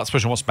I'm the last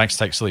person who wants banks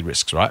to take silly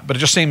risks, right? But it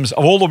just seems,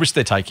 of all the risks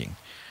they're taking,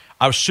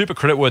 a super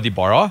creditworthy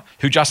borrower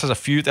who just has a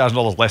few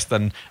 $1,000s less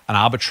than an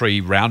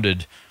arbitrary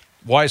rounded,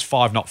 why is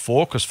 5 not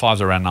 4? Because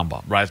 5's a round number,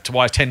 right?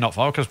 Why is 10 not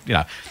 5? Because,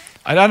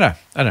 I don't know.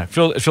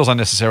 It feels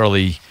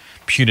unnecessarily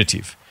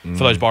punitive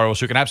for those borrowers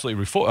who can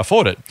absolutely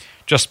afford it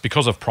just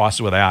because of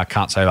prices where they are,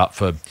 can't save up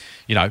for,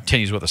 10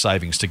 years worth of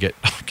savings to get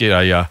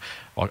a...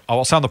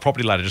 I'll sound the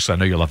property ladder just so I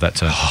know you'll love that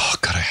term. Oh,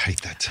 God, I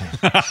hate that term.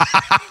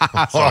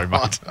 Sorry,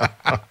 mate.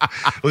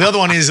 Well, the other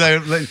one is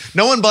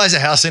no one buys a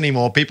house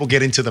anymore. People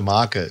get into the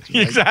market.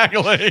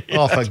 Exactly.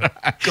 Oh, for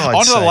God's sake.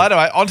 Onto the ladder,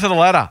 mate. Onto the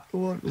ladder.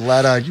 What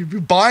ladder?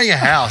 You're buying a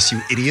house, you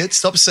idiot.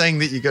 Stop saying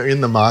that you're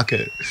in the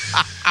market.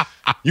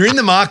 You're in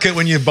the market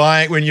when you're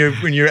buying, when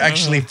you're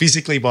actually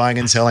physically buying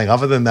and selling.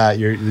 Other than that,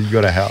 you've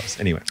got a house.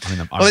 Anyway,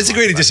 well, let's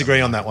agree to disagree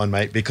on that one,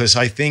 mate, because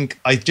I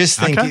just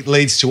think it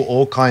leads to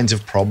all kinds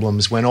of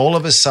problems when all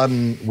of a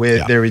sudden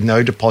there is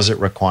no deposit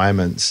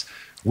requirements.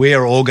 We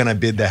are all going to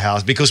bid the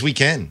house because we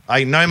can.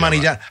 No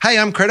money down. Hey,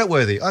 I'm credit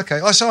worthy. Okay.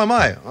 Oh, so am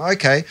I.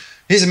 Okay.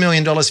 Here's $1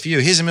 million for you.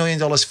 Here's $1 million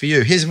for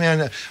you. Here's $1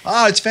 million.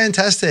 Oh, it's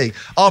fantastic.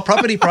 Oh,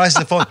 property prices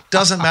are falling.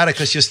 Doesn't matter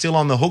because you're still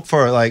on the hook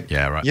for it.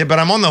 Yeah, but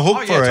I'm on the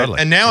hook for it. Totally.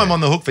 And now I'm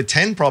on the hook for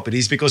 10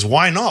 properties because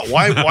why not?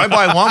 Why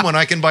buy one when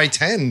I can buy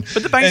 10?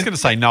 But the bank's going to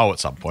say no at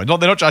some point. They're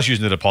not just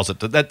using the deposit.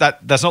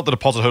 That's not the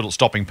deposit hurdle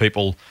stopping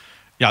people.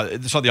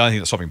 It's not the only thing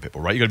that's stopping people,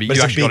 right? You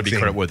actually got to be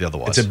credit worthy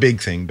otherwise. It's a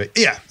big thing, but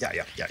yeah.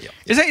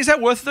 Is that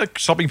worth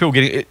stopping people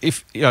getting?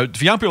 If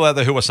for young people out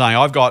there who are saying,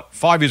 I've got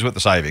 5 years worth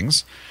of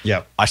savings,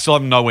 I still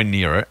have nowhere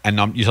near it, and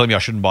you're telling me I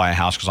shouldn't buy a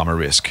house because I'm a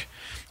risk.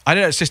 I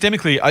don't know.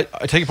 Systemically, I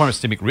take a point of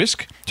systemic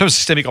risk, in terms of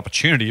systemic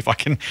opportunity. If I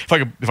can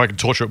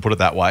torture it, put it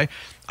that way.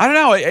 I don't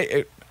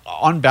know.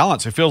 On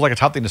balance, it feels like a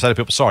tough thing to say to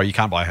people. Sorry, you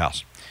can't buy a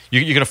house.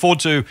 You can afford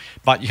to,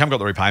 but you haven't got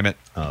the repayment.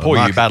 Poor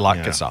you, bad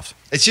luck, get stuff.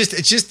 It's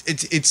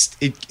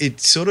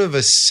sort of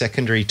a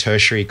secondary,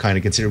 tertiary kind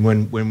of consider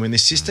when the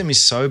system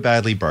is so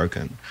badly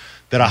broken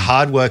that a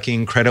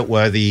hardworking,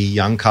 credit-worthy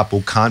young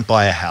couple can't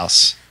buy a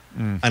house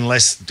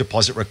unless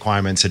deposit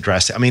requirements are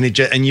drastic. I mean,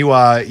 and you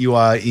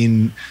are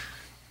in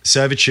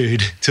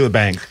servitude to a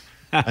bank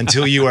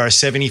until you are a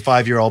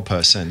 75-year-old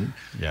person.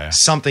 Yeah.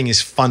 Something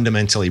is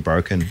fundamentally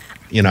broken.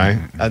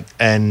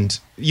 And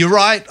you're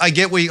right. I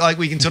get we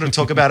can sort of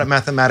talk about it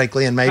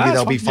mathematically and maybe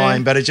they'll be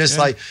fine, but it's just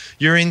like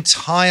your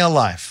entire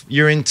life,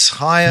 your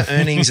entire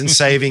earnings and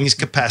savings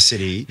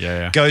capacity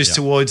goes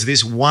towards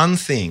this one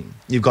thing.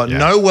 You've got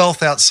no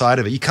wealth outside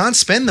of it. You can't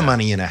spend the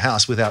money in a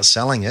house without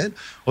selling it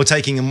or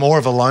taking more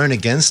of a loan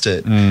against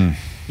it.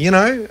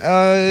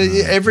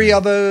 Every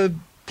other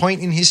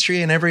point in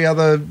history and every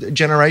other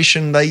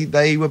generation,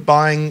 they were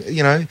buying,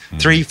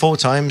 3-4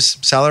 times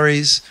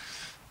salaries.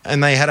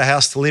 and they had a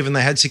house to live and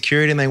they had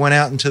security and they went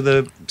out into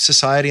the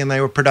society and they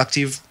were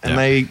productive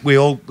and we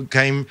all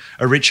became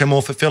a richer,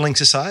 more fulfilling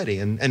society.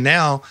 And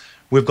now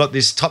we've got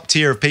this top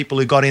tier of people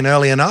who got in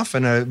early enough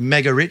and are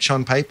mega rich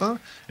on paper,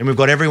 and we've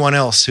got everyone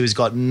else who's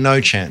got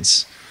no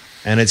chance.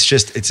 And it's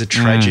a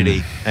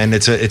tragedy, and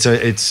it's a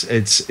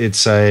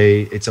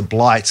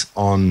blight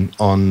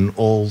on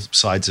all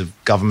sides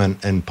of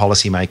government and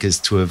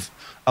policymakers to have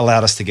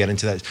allowed us to get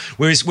into that.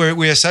 Whereas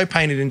we are so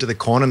painted into the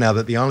corner now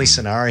that the only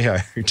scenario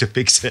to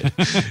fix it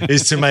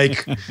is to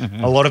make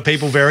a lot of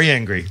people very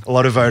angry, a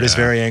lot of voters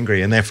very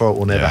angry, and therefore it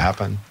will never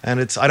happen. And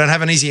I don't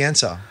have an easy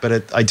answer,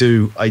 but I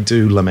do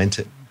lament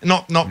it.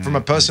 Not from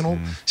a personal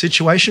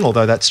situation,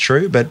 although that's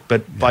true, but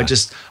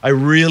I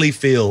really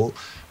feel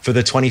for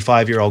the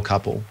 25-year-old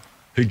couple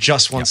who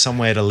just want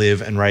somewhere to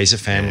live and raise a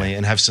family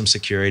and have some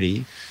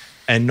security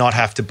and not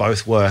have to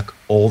both work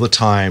all the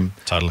time,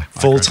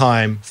 full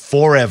time,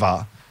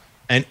 forever.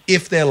 And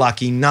if they're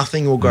lucky,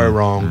 nothing will go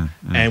wrong.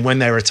 And when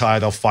they retire,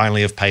 they'll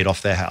finally have paid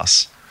off their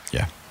house.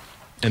 Yeah.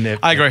 And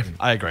I agree.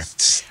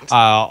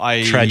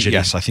 Tragedy.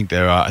 Yes, I think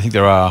there are.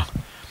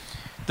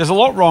 There's a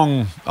lot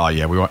wrong. Oh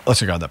yeah, let's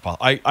go down that path.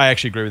 I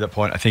actually agree with that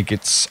point. I think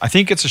it's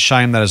a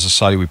shame that as a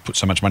society we put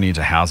so much money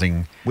into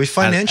housing. We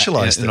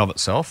financialized in and of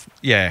itself.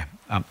 Yeah,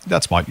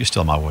 you're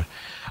still my word.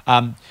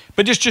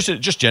 But just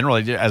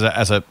generally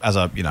as a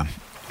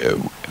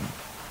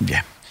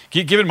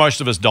Given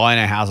most of us die in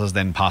our houses,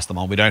 then pass them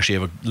on. We don't actually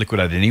ever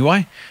liquidate it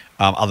anyway,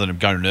 other than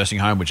going to a nursing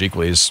home, which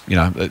equally is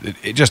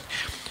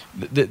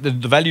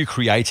the value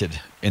created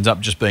ends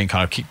up just being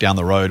kind of kicked down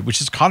the road, which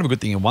is kind of a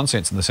good thing in one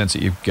sense, in the sense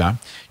that your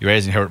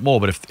heirs inherit more.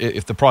 But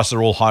if the prices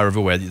are all higher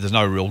everywhere, there's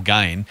no real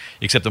gain,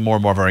 except that more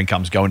and more of our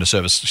incomes go into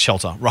service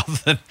shelter rather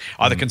than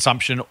either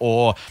consumption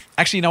or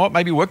actually, you know what,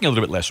 maybe working a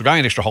little bit less or going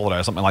an extra holiday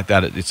or something like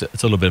that. It's a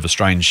little bit of a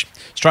strange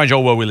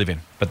old world we live in.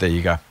 But there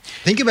you go.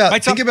 Think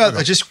about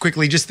just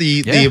quickly, just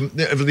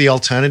the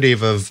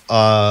alternative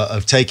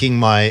of taking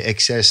my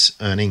excess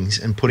earnings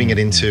and putting it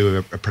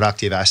into a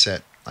productive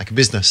asset, like a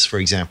business, for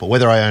example,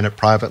 whether I own it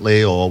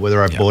privately or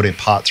whether I bought it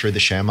part through the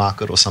share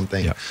market or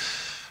something. Yep.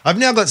 I've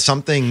now got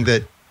something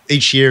that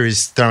each year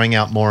is throwing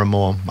out more and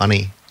more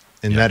money,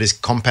 and that is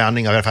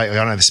compounding. I don't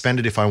have to spend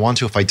it if I want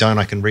to. If I don't,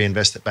 I can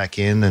reinvest it back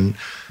in. And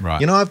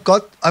I've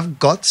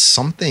got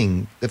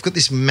something. They've got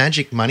this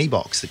magic money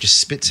box that just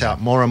spits out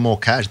more and more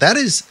cash. That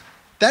is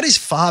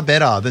far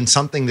better than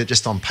something that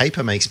just on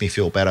paper makes me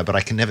feel better, but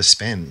I can never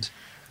spend.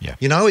 Yeah.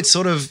 It's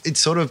sort of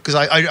because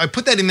I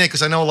put that in there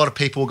because I know a lot of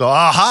people will go,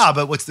 aha,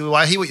 but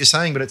I hear what you're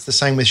saying, but it's the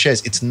same with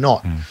shares. It's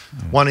not.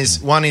 One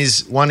is a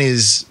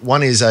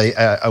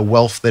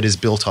wealth that is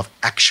built off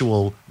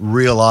actual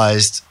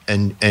realized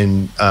and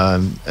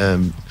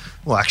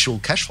actual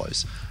cash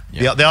flows.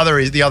 Yeah. The other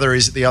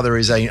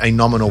is a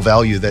nominal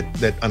value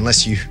that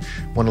unless you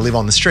want to live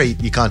on the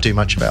street, you can't do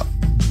much about.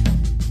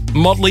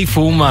 Motley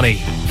Fool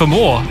Money. For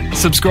more,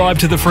 subscribe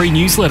to the free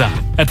newsletter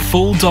at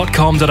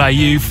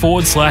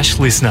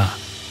fool.com.au/listener.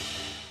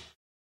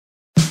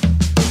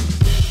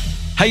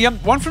 Hey,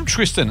 one from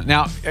Tristan.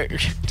 Now,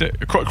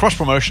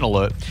 cross-promotion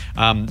alert,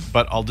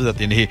 but I'll do that at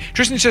the end of here.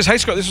 Tristan says, hey,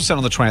 Scott, this was sent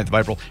on the 28th of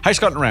April. Hey,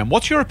 Scott and Ram,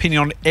 what's your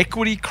opinion on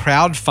equity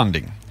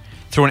crowdfunding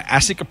through an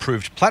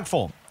ASIC-approved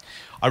platform?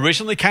 I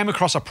recently came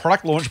across a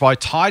product launched by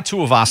Tai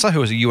Tuivasa,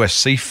 who is a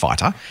UFC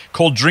fighter,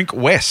 called Drink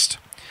West.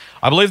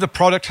 I believe the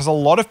product has a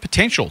lot of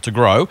potential to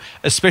grow,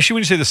 especially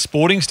when you see the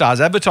sporting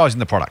stars advertising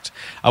the product.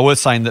 Worth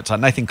saying that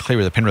Nathan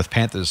Cleary, the Penrith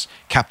Panthers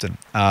captain,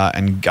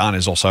 and Gunn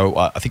is also,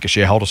 I think, a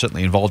shareholder,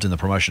 certainly involved in the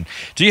promotion.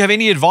 Do you have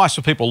any advice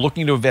for people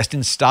looking to invest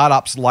in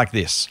startups like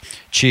this?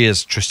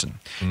 Cheers, Tristan.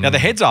 Now, the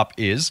heads up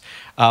is,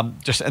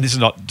 and this is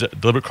not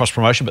deliberate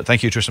cross-promotion, but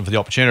thank you, Tristan, for the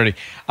opportunity.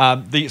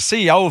 The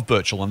CEO of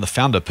Birchal and the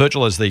founder,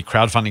 Birchal is the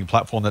crowdfunding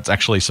platform that's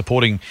actually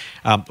supporting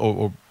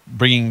or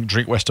bringing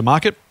Drink West to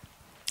market.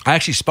 I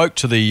actually spoke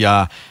to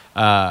the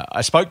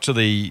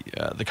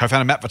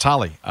co-founder Matt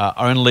Vitale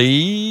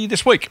only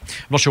this week. I'm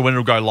not sure when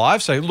it'll go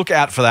live, so look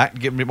out for that and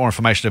get a bit more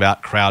information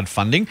about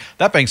crowdfunding.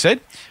 That being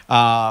said,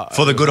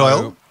 for the good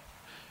oil,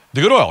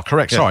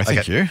 correct? Yeah, sorry,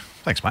 thank you.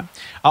 Thanks, mate.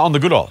 On The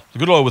Good Oil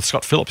with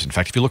Scott Phillips. In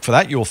fact, if you look for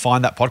that, you will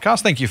find that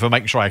podcast. Thank you for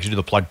making sure I actually do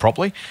the plug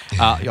properly.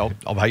 I'll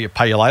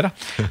pay you later.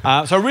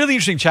 So a really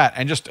interesting chat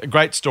and just a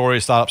great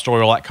story, startup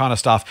story, all that kind of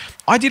stuff.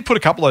 I did put a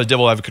couple of those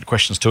devil advocate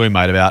questions to him,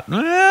 mate, about,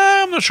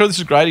 I'm not sure this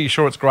is great. Are you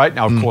sure it's great?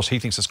 Now, of course, he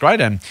thinks it's great,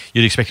 and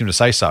you'd expect him to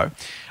say so.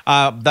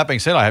 That being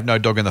said, I have no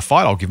dog in the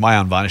fight. I'll give my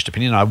unvarnished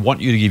opinion. I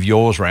want you to give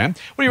yours, Ram.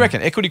 What do you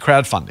reckon? Equity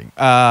crowdfunding.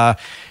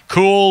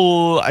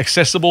 Cool,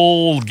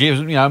 accessible,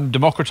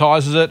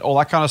 democratizes it, all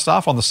that kind of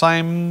stuff. By the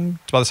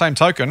same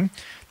token,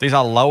 These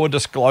are lower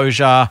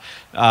disclosure,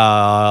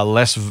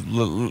 less,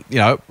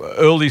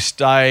 early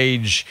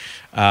stage,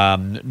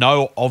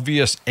 no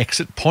obvious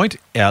exit point,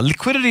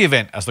 liquidity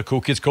event, as the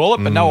cool kids call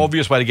it, but no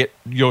obvious way to get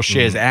your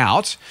shares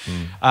out.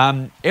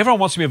 Everyone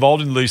wants to be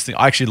involved in these things.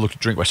 I actually looked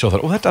at Drinkway, so I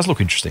thought, that does look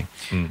interesting,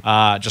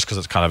 just because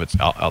it's kind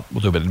of,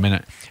 we'll do a bit in a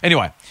minute.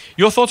 Anyway,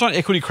 your thoughts on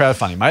equity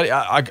crowdfunding, mate?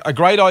 A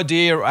great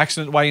idea,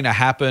 accident waiting to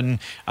happen,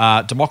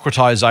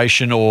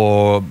 democratization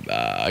or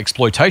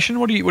exploitation?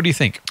 What do you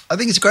think? I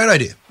think it's a great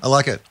idea. I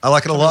like it. I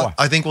like it a lot.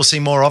 I think we'll see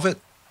more of it.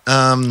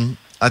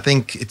 I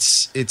think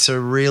it's a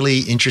really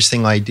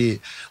interesting idea.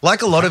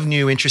 Like a lot of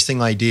new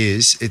interesting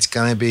ideas, it's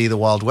going to be the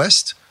Wild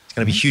West. It's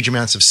going to be huge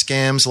amounts of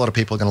scams. A lot of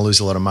people are going to lose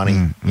a lot of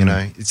money. You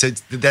know, it's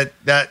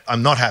that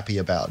I'm not happy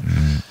about.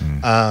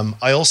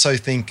 I also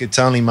think it's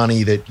only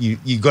money that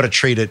you got to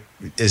treat it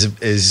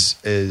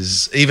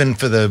as even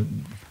for the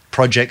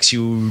projects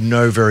you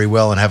know very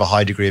well and have a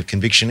high degree of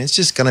conviction. It's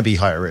just going to be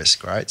higher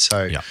risk, right?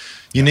 So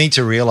you need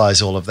to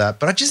realize all of that.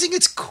 But I just think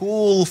it's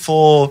cool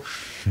for.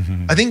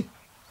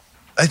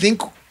 I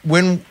think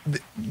when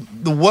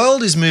the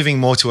world is moving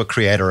more to a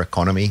creator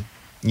economy,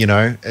 you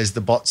know, as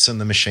the bots and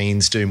the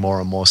machines do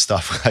more and more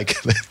stuff,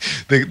 like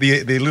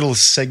the little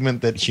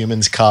segment that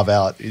humans carve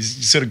out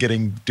is sort of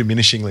getting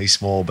diminishingly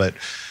small. But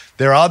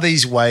there are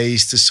these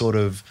ways to sort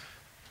of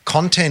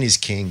content is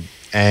king.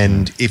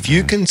 And if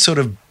you can sort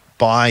of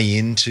buy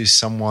into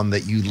someone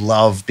that you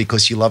love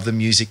because you love the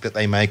music that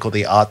they make or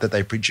the art that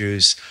they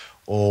produce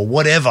or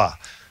whatever,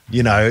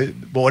 you know,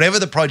 whatever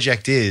the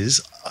project is,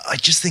 I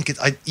just think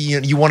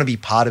you want to be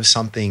part of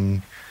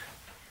something.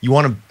 You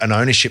want an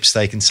ownership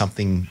stake in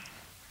something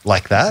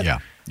like that. Yeah.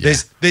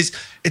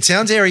 It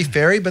sounds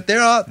airy-fairy, but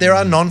there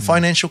are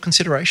non-financial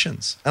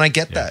considerations, and I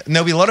get that. And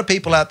there'll be a lot of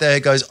people out there who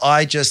goes,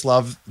 I just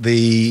love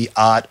the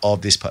art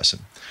of this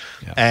person,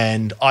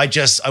 and I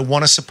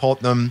want to support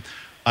them.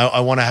 I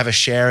want to have a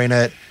share in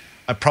it.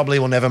 I probably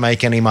will never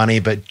make any money,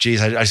 but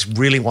geez, I just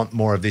really want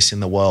more of this in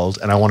the world,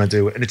 and I want to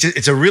do it. And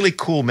it's a really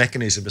cool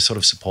mechanism to sort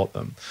of support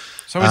them.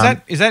 So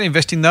is that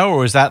investing though,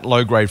 or is that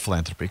low grade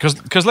philanthropy?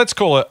 Because let's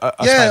call it a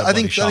I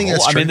think that's true.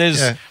 I mean,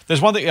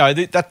 there's one thing,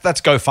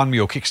 that's GoFundMe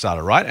or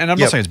Kickstarter, right? And I'm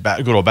not saying it's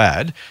bad, good or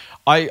bad.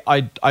 I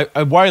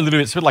worry a little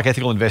bit. It's a bit like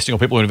ethical investing or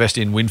people who invest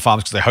in wind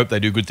farms because they hope they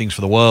do good things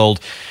for the world.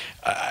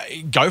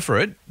 Go for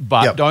it,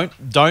 but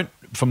don't.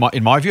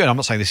 In my view, and I'm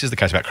not saying this is the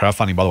case about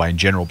crowdfunding, by the way, in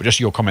general, but just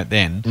your comment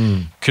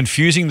then,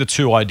 confusing the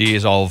two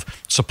ideas of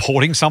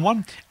supporting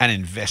someone and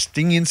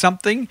investing in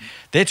something,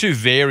 they're two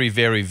very,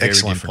 very, very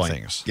different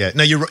things. Yeah,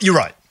 no, you're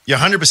right. You're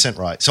 100%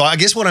 right. So I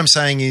guess what I'm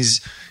saying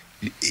is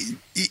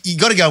you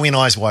got to go in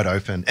eyes wide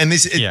open. And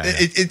it's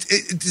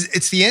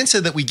the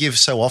answer that we give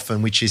so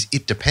often, which is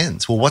it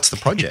depends. Well, what's the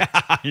project?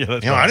 I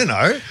don't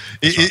know.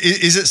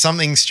 Is it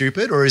something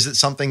stupid or is it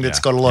something that's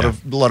got a lot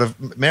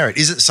of merit?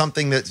 Is it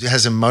something that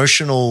has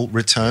emotional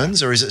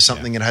returns or is it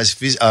something that has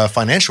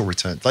financial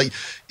returns?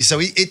 So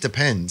it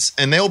depends.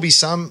 And there'll be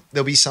some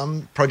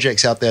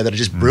projects out there that are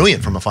just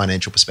brilliant from a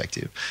financial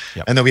perspective,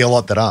 and there'll be a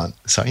lot that aren't.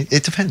 So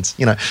it depends.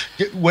 You know,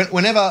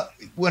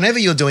 whenever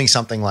you're doing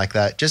something like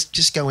that,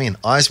 just go in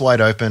eyes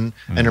wide open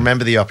and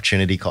remember the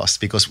opportunity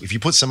cost, because if you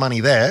put some money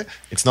there,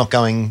 it's not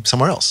going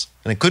somewhere else,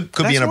 and it could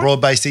be in a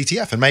broad-based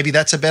ETF, and maybe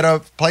that's a better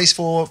place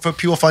for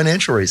pure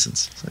financial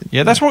reasons.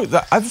 So, that's what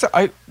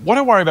what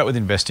I worry about with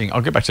investing.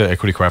 I'll get back to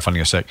equity crowdfunding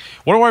in a sec.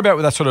 What I worry about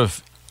with that sort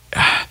of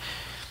I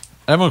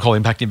don't want to call it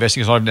impact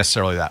investing, it's not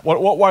necessarily that.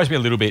 What worries me a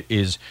little bit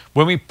is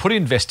when we put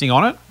investing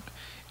on it,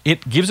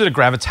 it gives it a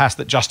gravitas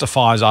that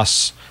justifies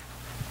us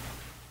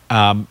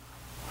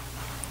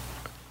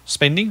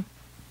spending,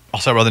 I'll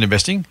say rather than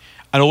investing,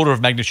 an order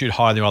of magnitude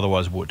higher than you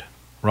otherwise would,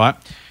 right?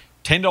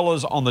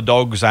 $10 on the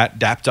dogs at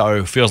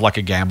Dapto feels like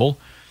a gamble.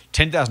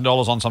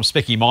 $10,000 on some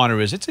specky miner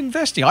it's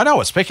investing. I know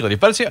it's speculative,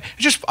 but it's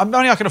just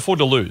money I can afford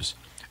to lose.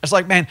 It's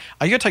like, man,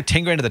 are you going to take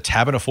 10 grand to the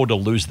tab and afford to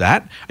lose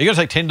that? Are you going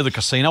to take 10 to the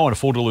casino and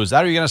afford to lose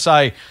that? Or are you going to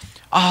say,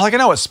 I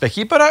know it's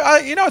specky, but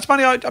it's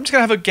money. I'm just going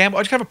to have a gamble.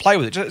 I'm just going to have a play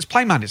with it. It's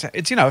play money.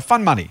 It's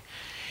fun money.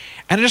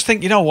 And I just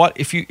think, you know what?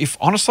 If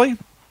honestly,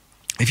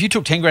 if you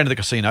took 10 grand to the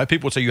casino,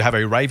 people would say you have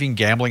a raving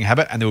gambling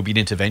habit and there would be an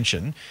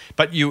intervention,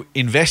 but you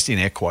invest in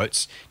air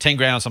quotes, 10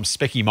 grand on some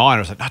specky miner.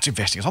 It's like, no, it's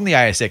investing. It's on the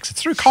ASX.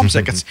 It's through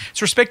ComSec.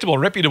 It's respectable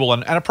and reputable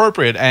and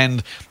appropriate.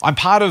 And I'm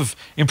part of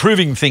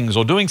improving things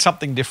or doing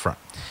something different.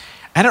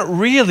 And it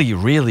really,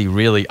 really,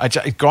 really,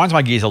 it grinds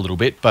my gears a little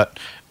bit, but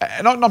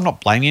and I'm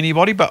not blaming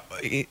anybody, but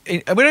we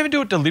don't even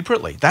do it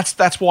deliberately.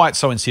 That's why it's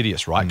so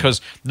insidious, right? Because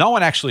no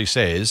one actually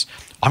says,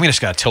 I'm just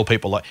going to tell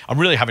people, like, I'm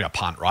really having a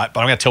punt, right? But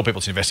I'm going to tell people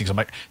it's investing. So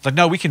it's like,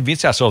 no, we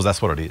convince ourselves that's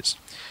what it is.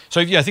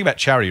 So think about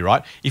charity,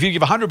 right? If you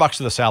give $100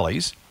 to the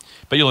Sallies,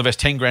 but you'll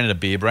invest 10 grand in a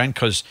beer brand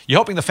because you're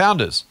helping the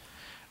founders,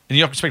 and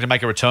you don't expect to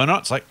make a return on it,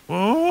 it's like,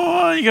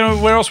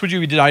 where else would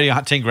you be donating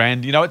 10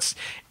 grand?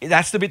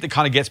 That's the bit that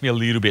kind of gets me a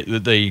little bit,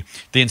 the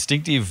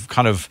instinctive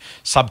kind of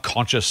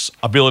subconscious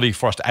ability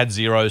for us to add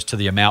zeros to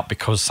the amount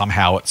because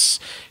somehow it's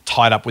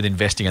tied up with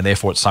investing and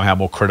therefore it's somehow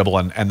more credible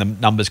and the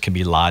numbers can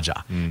be larger.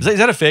 Is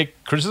that a fair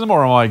criticism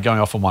or am I going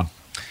off on one?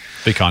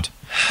 Be kind.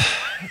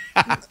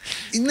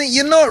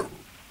 You're not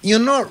You're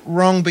not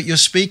wrong, but you're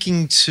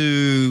speaking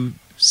to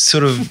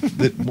sort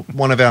of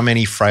one of our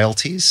many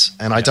frailties,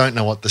 and I don't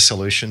know what the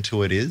solution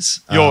to it is.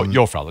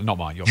 Your frailty, not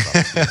mine. Your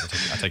frailty.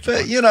 I take your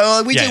But point. you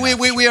know,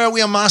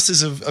 we are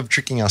masters of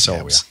tricking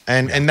ourselves,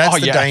 and that's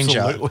the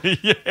danger. Absolutely.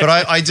 Yeah. But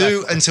I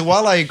do, and so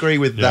while I agree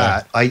with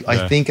that,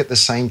 I think at the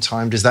same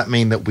time, does that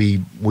mean that we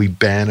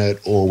ban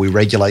it or we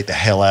regulate the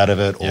hell out of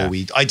it, or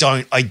I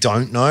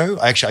don't know.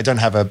 Actually,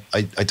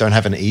 I don't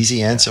have an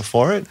easy answer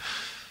for it.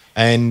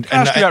 And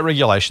ask you about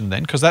regulation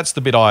then, because that's the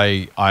bit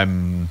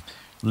I'm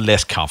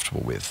less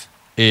comfortable with.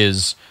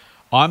 Is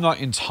I'm not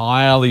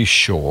entirely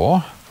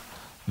sure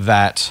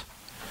that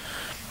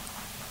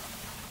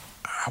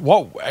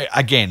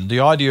again,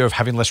 the idea of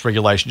having less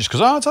regulation just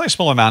because it's only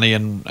smaller money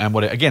and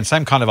whatever. Again,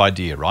 same kind of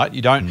idea, right?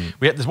 You don't.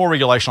 There's more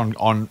regulation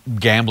on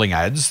gambling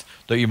ads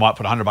that you might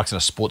put $100 in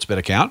a sports bet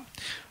account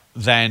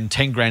than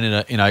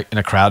 $10,000 in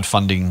a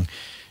crowdfunding.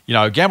 You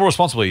know, gamble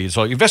responsibly,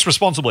 so invest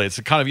responsibly. It's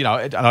a kind of, you know,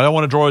 and I don't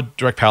want to draw a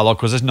direct parallel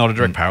because there's not a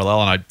direct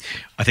parallel, and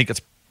I think it's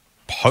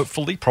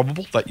hopefully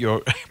probable that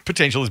your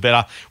potential is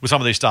better with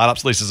some of these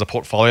startups, at least as a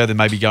portfolio, than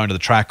maybe going to the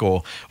track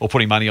or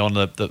putting money on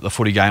the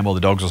footy game or the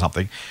dogs or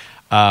something.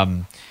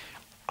 I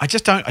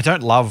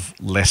don't love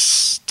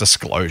less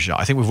disclosure.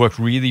 I think we've worked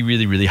really,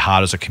 really, really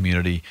hard as a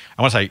community.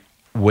 I want to say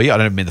I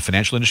don't mean the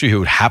financial industry, who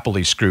would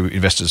happily screw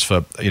investors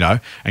for, you know,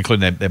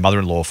 including their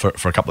mother-in-law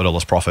for a couple of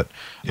dollars profit.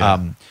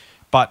 Yeah.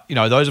 But, you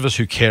know, those of us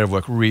who care have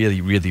worked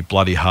really, really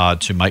bloody hard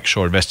to make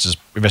sure investor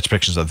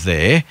protections are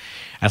there. And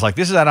it's like,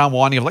 this is that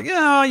unwinding of like,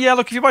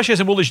 look, if you buy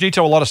shares in Woolies, you need to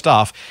have a lot of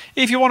stuff.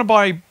 If you want to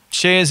buy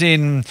shares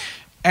in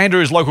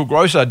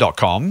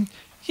andrewslocalgrocer.com,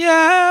 you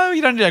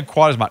don't need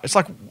quite as much. It's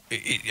like,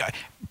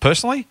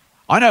 personally,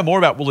 I know more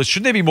about Woolies.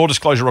 Shouldn't there be more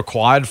disclosure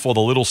required for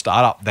the little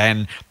startup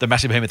than the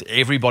massive behemoth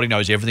everybody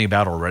knows everything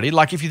about already?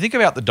 Like, if you think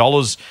about the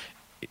dollars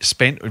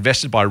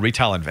invested by a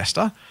retail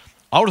investor,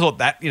 I would have thought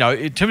that, you know,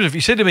 in terms of, if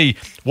you said to me,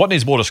 what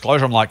needs more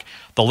disclosure? I'm like,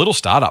 the little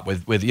startup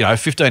with you know,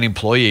 15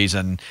 employees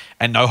and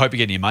no hope of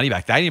getting your money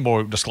back. They need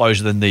more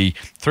disclosure than the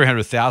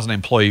 300,000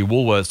 employee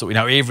Woolworths that we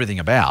know everything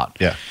about.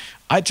 Yeah.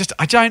 I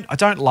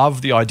don't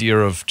love the idea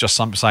of just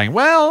some saying,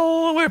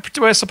 well,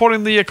 we're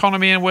supporting the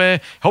economy and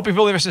we're helping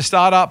people invest in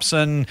startups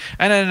and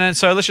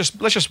so let's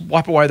just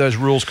wipe away those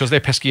rules because they're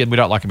pesky and we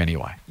don't like them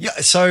anyway. Yeah.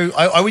 So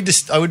I would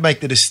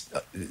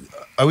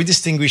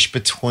distinguish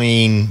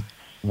between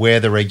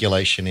where the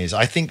regulation is.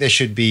 I think there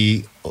should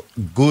be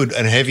good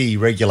and heavy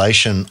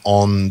regulation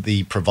on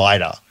the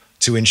provider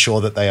to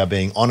ensure that they are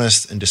being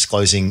honest and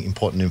disclosing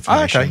important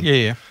information. Okay,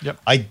 yeah. Yep.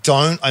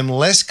 I'm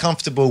less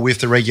comfortable with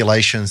the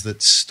regulations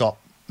that stop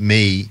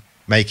me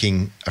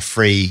making a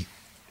free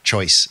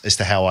choice as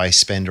to how I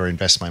spend or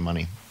invest my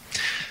money.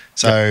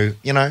 So,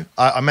 you know,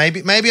 I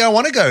maybe I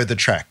want to go the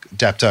track,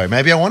 Dapto.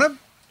 Maybe I want to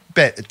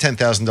bet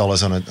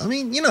 $10,000 on it. I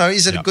mean, you know,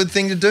 is it a good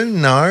thing to do?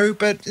 No,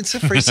 but it's a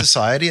free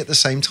society at the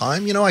same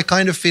time. You know, I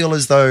kind of feel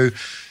as though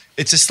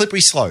it's a slippery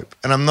slope,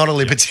 and I'm not a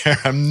libertarian.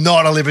 I'm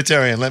not a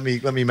libertarian. Let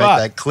me make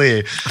that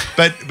clear.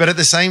 But at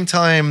the same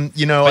time,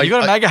 you know, you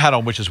got a MAGA hat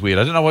on, which is weird.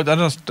 I don't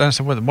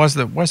understand why is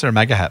there a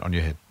MAGA hat on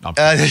your head?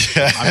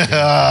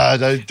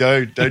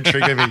 Don't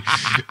trigger me.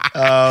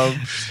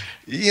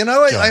 You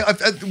know,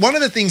 one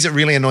of the things that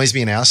really annoys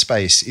me in our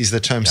space is the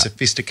term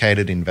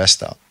sophisticated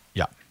investor.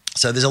 Yeah.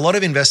 So there's a lot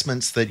of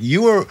investments that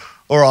you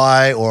or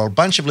I or a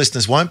bunch of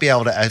listeners won't be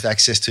able to have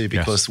access to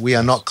because we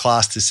are not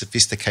classed as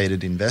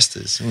sophisticated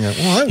investors. And you're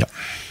like,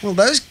 well,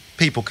 those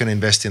people can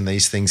invest in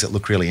these things that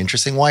look really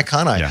interesting. Why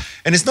can't I? Yeah.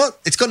 And it's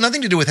got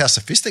nothing to do with how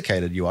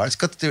sophisticated you are. It's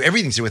got to do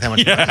everything to do with how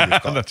much money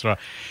you've got. That's right.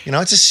 You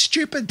know, it's a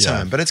stupid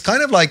term, but it's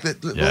kind of like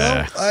that.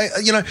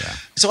 Well,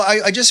 so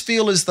I just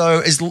feel as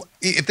though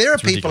if there are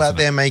people out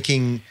there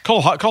making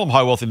call them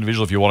high wealth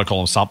individual if you want to call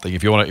them something.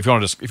 If you want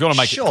to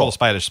make it call a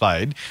spade.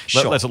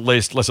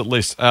 Let's at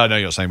least. I know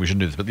you're saying we shouldn't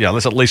do this, but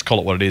let's at least call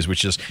it what it is,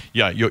 which is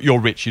you're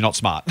rich, you're not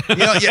smart.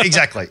 Yeah,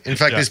 exactly. In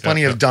fact, there's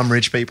plenty of dumb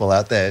rich people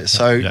out there.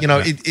 So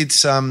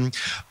it's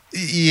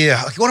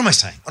what am I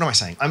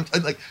saying? I'm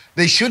like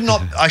I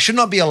should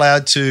not be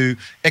allowed to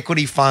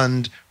equity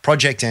fund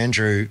Project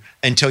Andrew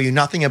and tell you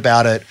nothing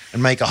about it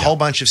and make a whole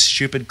bunch of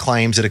stupid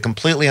claims that are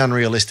completely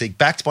unrealistic,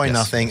 backed by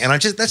nothing. And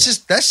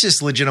that's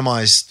just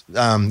legitimized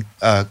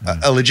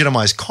a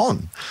legitimized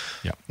con.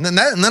 Yeah. No.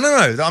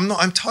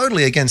 I'm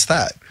totally against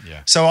that.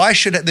 Yeah. So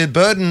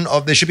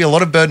there should be a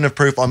lot of burden of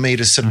proof on me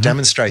to sort of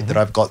demonstrate that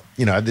I've got,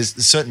 you know, there's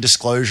a certain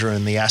disclosure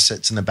in the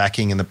assets and the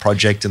backing and the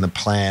project and the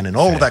plan and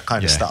all of that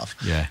kind of stuff.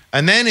 Yeah.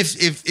 And then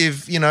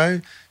if you know,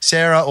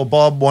 Sarah or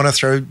Bob want to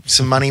throw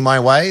some money my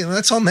way,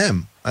 that's on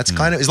them. That's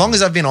kind of, as long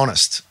as I've been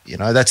honest, you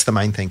know, that's the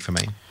main thing for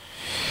me.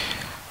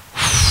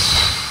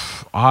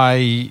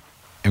 I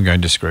am going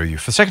to disagree with you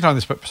for the second time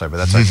this episode, but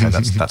that's okay.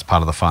 that's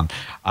part of the fun.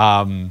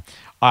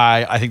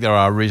 I think there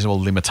are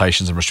reasonable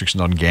limitations and restrictions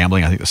on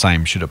gambling. I think the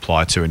same should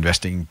apply to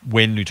investing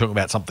when you talk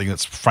about something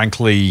that's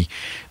frankly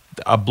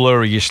a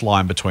blurry-ish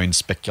line between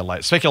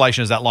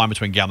speculation is that line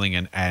between gambling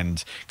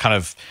and kind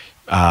of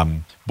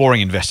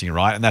boring investing,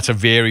 right? And that's a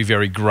very,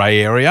 very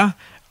grey area.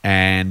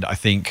 And I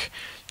think,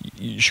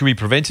 Should we be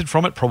prevented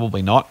from it?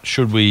 Probably not.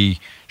 Should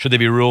there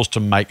be rules to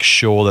make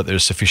sure that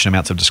there's sufficient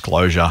amounts of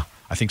disclosure?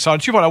 I think so.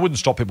 To your point, I wouldn't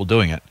stop people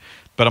doing it,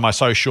 but am I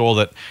so sure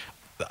that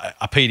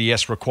a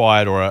PDS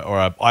required or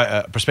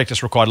a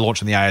prospectus required to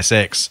launch in the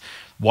ASX,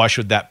 why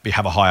should that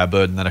have a higher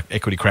burden than an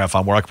equity crowd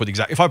fund where I could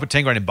put if I put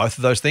 10 grand in both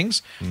of those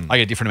things, I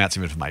get different amounts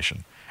of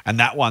information. And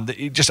that one,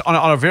 just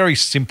on a very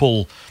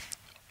simple,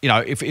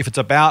 if it's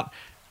about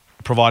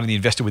providing the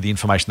investor with the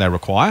information they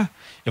require,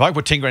 if I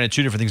put 10 grand in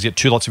two different things, get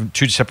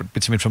two separate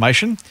bits of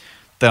information,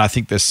 then I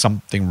think there's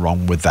something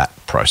wrong with that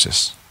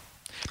process.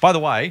 By the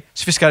way,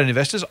 sophisticated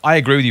investors, I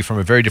agree with you from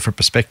a very different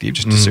perspective,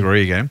 just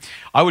disagree again.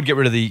 I would get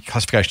rid of the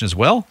classification as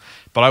well,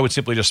 but I would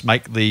simply just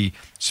make the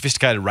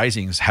sophisticated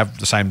raisings have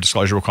the same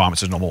disclosure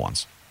requirements as normal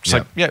ones.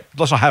 So,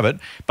 let's not have it,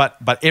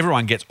 but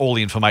everyone gets all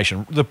the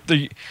information.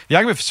 The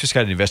argument for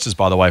sophisticated investors,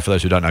 by the way, for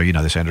those who don't know, you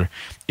know this, Andrew,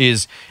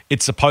 is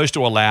it's supposed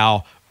to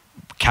allow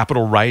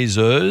capital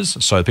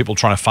raisers, so people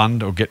trying to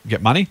fund or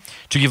get money,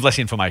 to give less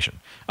information.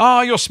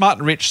 Oh, you're smart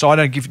and rich, so I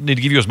don't need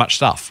to give you as much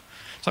stuff.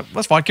 So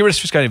that's fine. Get rid of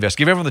sophisticated investors.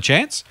 Give everyone the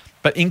chance,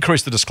 but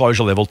increase the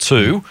disclosure level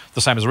to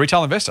the same as a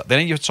retail investor.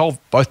 Then you solve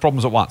both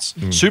problems at once.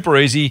 Super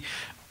easy.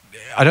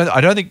 I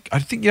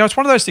think it's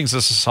one of those things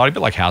as a society, a bit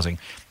like housing.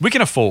 We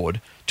can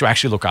afford to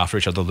actually look after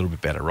each other a little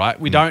bit better, right?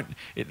 We don't.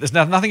 There's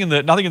nothing in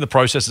the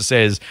process that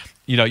says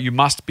you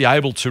must be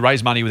able to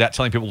raise money without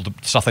telling people the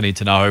stuff they need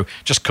to know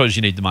just because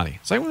you need the money.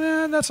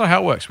 So that's not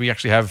how it works. We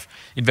actually have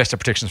investor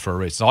protections for a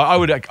reason. So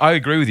I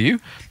agree with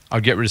you.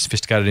 I'd get rid of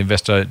sophisticated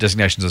investor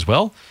designations as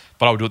well,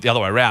 but I would do it the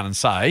other way around and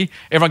say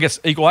everyone gets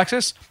equal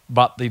access,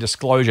 but the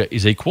disclosure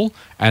is equal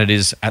and it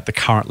is at the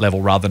current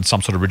level rather than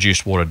some sort of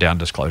reduced, watered down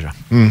disclosure.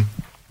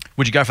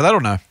 Would you go for that or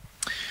no?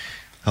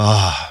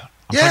 I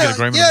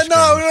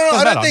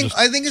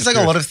think it's like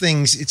a lot of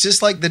things. It's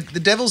just like the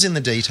devil's in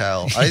the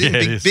detail. I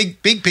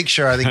think big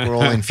picture. I think we're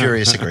all in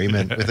furious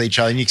agreement with each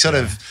other, and you sort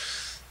of,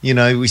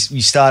 we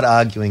start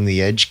arguing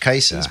the edge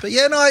cases. But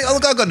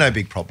I've got no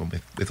big problem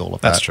with all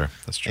of that.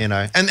 That's true.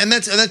 And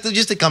that's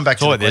just to come back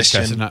to the question. Edge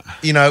case, isn't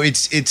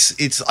it?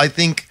 It's. I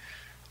think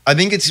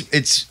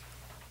it's.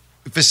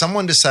 For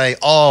someone to say,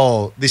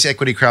 "Oh, this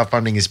equity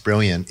crowdfunding is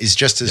brilliant," is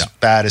just as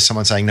bad as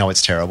someone saying, "No,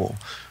 it's terrible."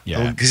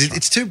 Yeah, because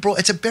it's too broad.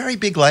 It's a very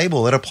big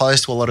label that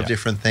applies to a lot of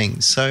different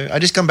things. So I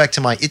just come back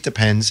to it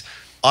depends.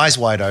 Eyes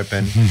wide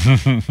open,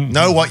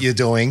 know what you're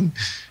doing,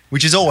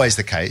 which is always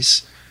the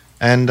case,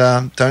 and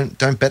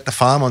don't bet the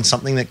farm on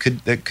something that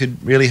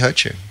could really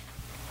hurt you.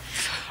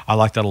 I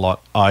like that a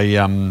lot. I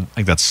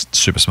think that's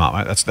super smart,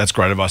 mate. That's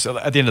great advice.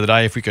 At the end of the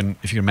day, if you can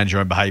manage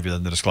your own behaviour,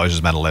 then the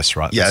disclosures matter less,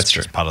 right? Yeah, that's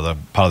true. Part of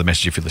the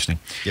message if you're listening.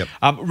 Yep.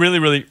 Really,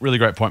 really, really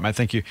great point, mate.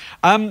 Thank you.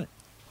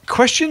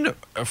 Question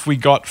if we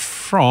got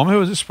from who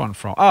was this one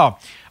from?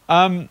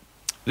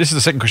 This is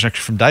the second question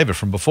actually from David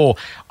from before.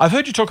 I've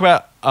heard you talk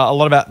about a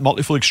lot about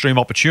Motley Fool Extreme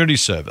Opportunity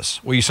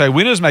Service, where you say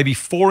winners may be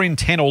 4 in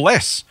 10 or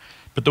less,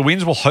 but the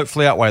wins will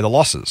hopefully outweigh the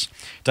losses.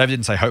 David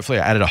didn't say hopefully.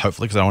 I added a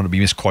hopefully because I don't want to be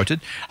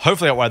misquoted.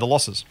 Hopefully outweigh the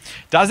losses.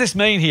 Does this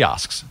mean, he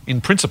asks, in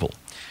principle,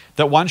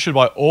 that one should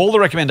buy all the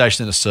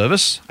recommendations in a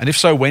service? And if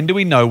so, when do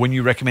we know when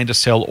you recommend to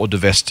sell or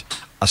divest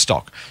a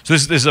stock? So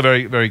this is a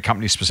very, very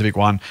company-specific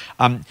one.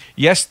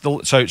 Yes,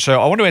 so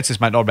I want to answer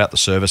this, mate, not about the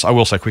service. I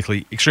will say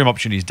quickly, Extreme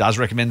Opportunities does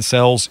recommend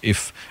sells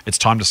if it's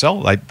time to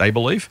sell, they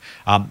believe.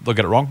 They'll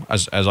get it wrong,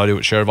 as I do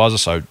at Share Advisor,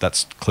 so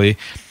that's clear.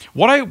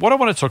 What I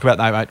want to talk about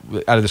now,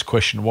 mate, out of this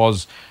question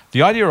was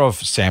the idea of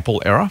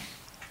sample error.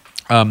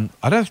 I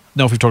don't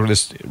know if we've talked about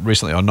this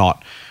recently or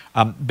not.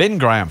 Ben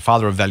Graham,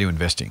 father of value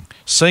investing,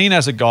 seen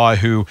as a guy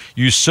who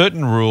used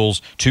certain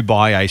rules to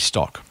buy a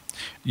stock.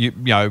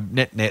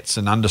 Net nets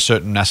and under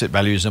certain asset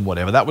values and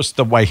whatever. That was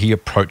the way he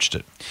approached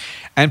it.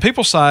 And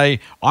people say,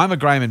 I'm a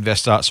Graham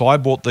investor, so I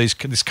bought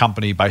this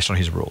company based on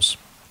his rules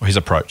or his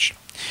approach.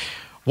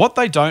 What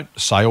they don't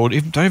say or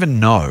don't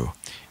even know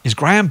is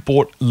Graham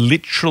bought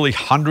literally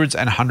hundreds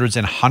and hundreds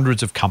and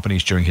hundreds of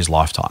companies during his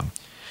lifetime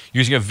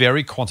using a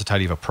very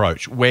quantitative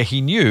approach where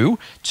he knew,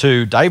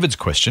 to David's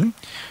question,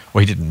 well,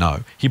 he didn't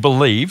know, he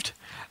believed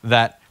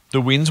that the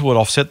wins would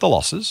offset the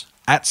losses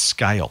at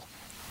scale.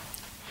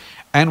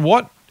 And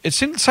it's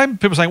the same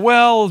people saying,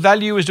 well,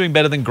 value is doing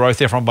better than growth,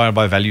 therefore I'm buying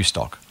value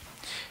stock.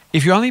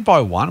 If you only buy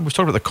one, we've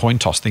talked about the coin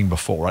toss thing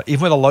before, right?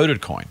 Even with a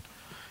loaded coin,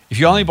 if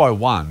you only buy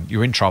one,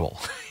 you're in trouble.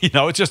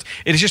 It's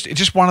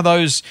just one of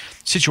those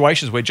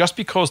situations where just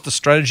because the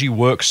strategy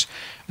works,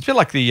 it's a bit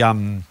like the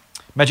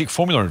magic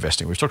formula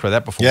investing. We've talked about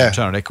that before.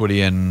 Return on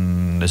equity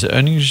and is it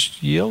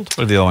earnings yield?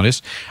 Whatever the other one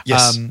is.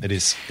 Yes, it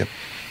is. Yep.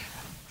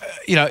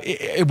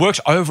 It works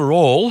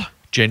overall.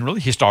 Generally,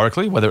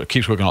 historically, whether it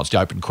keeps working or not, it's the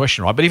open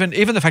question, right? But even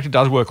the fact it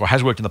does work or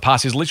has worked in the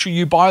past is literally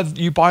you buy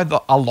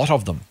a lot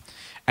of them,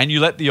 and you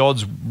let the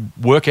odds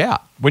work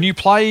out. When you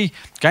play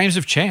games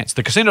of chance,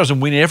 the casino doesn't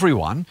win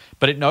everyone,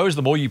 but it knows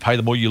the more you pay,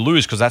 the more you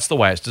lose because that's the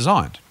way it's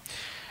designed.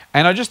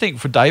 And I just think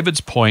for David's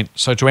point,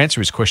 so to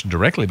answer his question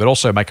directly, but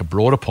also make a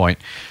broader point,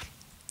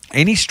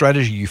 any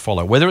strategy you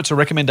follow, whether it's a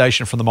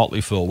recommendation from the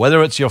Motley Fool,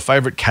 whether it's your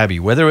favorite cabbie,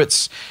 whether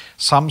it's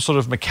some sort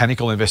of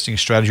mechanical investing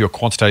strategy or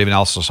quantitative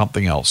analysis or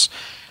something else,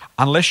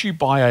 unless you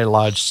buy a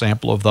large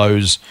sample of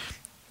those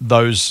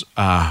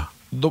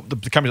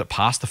the companies that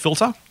pass the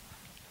filter,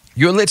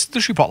 it's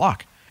literally pot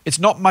luck. It's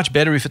not much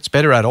better, if it's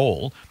better at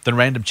all, than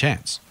random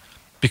chance.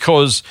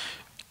 Because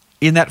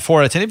in that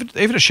 4 out of 10,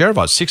 even a share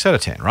advice, 6 out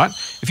of 10, right?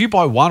 If you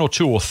buy 1 or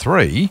 2 or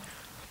 3,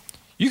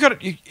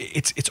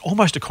 it's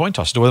almost a coin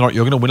toss as to whether or not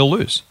you're going to win or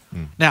lose.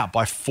 Now,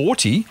 by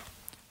 40,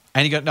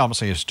 and you go, no, I'm not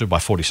saying you have to buy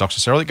 40 stocks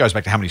necessarily. It goes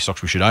back to how many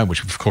stocks we should own,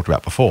 which we've talked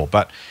about before.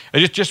 But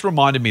it just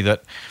reminded me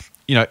that,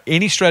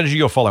 any strategy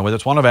you're following, whether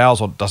it's one of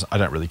ours or I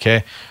don't really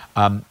care,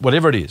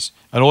 whatever it is,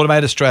 an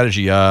automated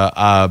strategy,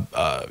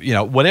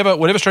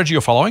 whatever strategy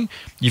you're following,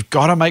 you've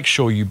got to make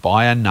sure you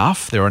buy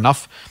enough. There are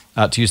enough,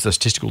 to use the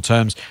statistical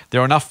terms,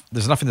 there's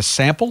enough in the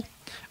sample,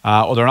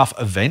 or there are enough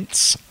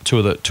events, two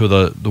of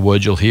the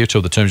words you'll hear, two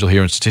of the terms you'll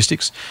hear in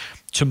statistics,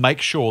 to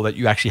make sure that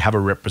you actually have a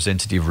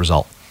representative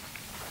result.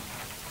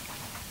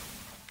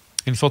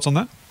 Any thoughts on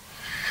that?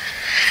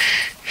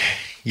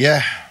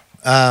 Yeah.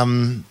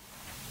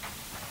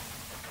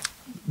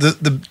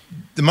 The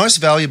most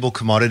valuable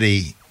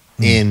commodity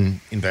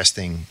in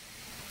investing,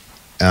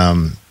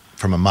 from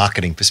a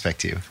marketing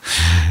perspective,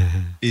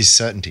 is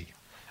certainty.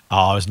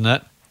 Oh, isn't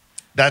it?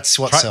 That's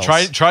what sells.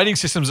 Trading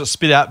systems that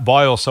spit out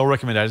buy or sell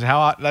recommendations.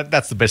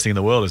 That's the best thing in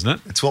the world, isn't it?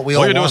 It's what we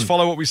all all you do want. is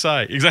follow what we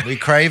say. Exactly. We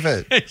crave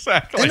it.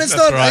 Exactly. And it's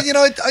That's not, right.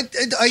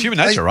 it's human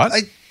nature,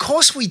 right? Of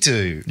course we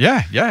do.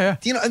 Yeah.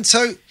 And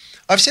so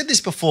I've said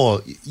this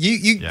before.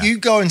 You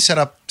go and set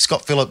up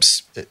Scott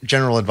Phillips'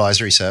 General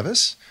Advisory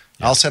Service.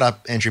 Yeah. I'll set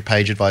up Andrew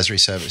Page Advisory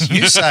Service.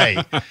 You say,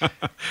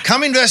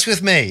 come invest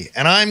with me,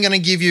 and I'm going to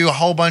give you a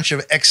whole bunch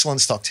of excellent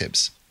stock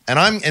tips.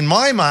 And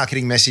my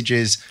marketing message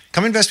is,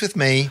 come invest with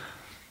me.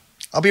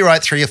 I'll be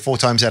right 3 or 4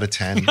 times out of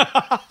 10.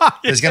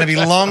 There's going to be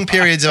long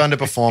periods of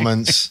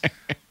underperformance.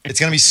 It's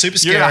going to be super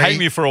scary. You're going to hate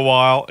me for a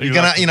while. You're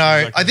going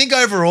to, I think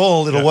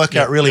overall it'll work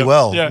out really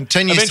well. Yeah. In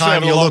 10 years' Eventually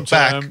time, you'll look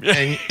back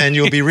and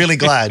you'll be really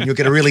glad. You'll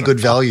get a really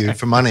good value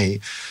for money.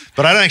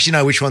 But I don't actually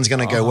know which one's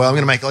going to go well. I'm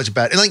going to make lots of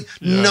bad.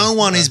 No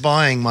one is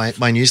buying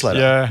my newsletter.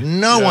 Yeah.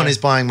 No one is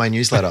buying my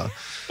newsletter.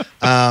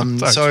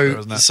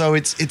 So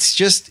it's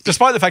just,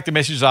 despite the fact the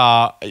messages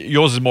are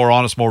yours is more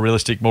honest, more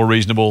realistic, more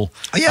reasonable.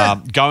 Yeah.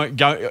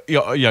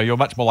 You're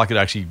much more likely to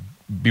actually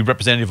be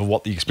representative of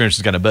what the experience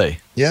is going to be.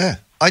 Yeah.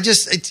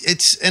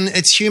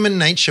 It's human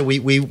nature.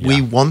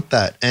 We want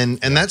that. And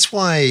that's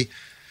why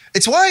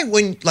it's why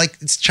when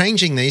it's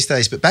changing these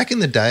days, but back in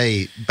the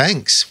day,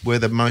 banks were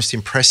the most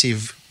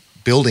impressive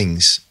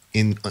buildings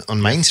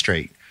on Main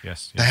Street.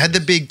 Yes. They had the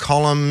big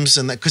columns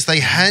and that because they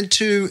had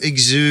to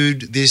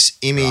exude this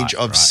image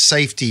of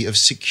safety, of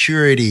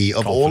security,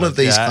 of all of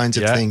these kinds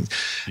of things.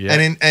 Yeah.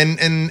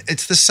 And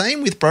it's the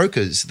same with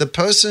brokers. The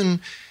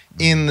person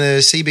in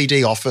the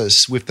CBD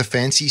office with the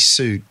fancy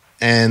suit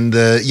and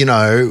the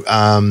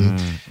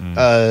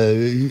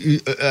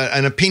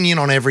an opinion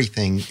on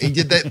everything.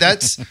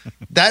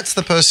 That's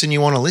the person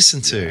you want to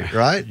listen to,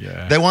 right?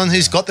 Yeah. The one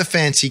who's got the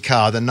fancy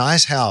car, the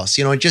nice house.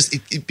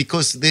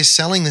 Because they're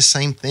selling the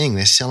same thing.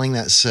 They're selling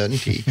that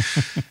certainty,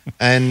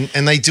 and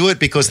they do it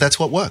because that's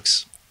what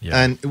works.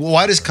 Yeah. And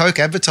why does Coke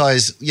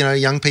advertise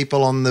young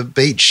people on the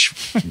beach?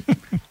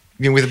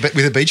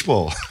 With a beach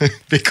ball,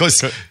 because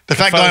the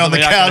fat guy on the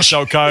couch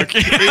Coke.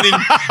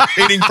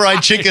 eating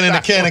fried chicken and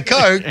a can of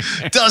Coke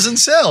doesn't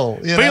sell.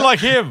 Be like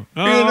him.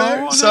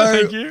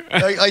 Thank you.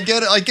 I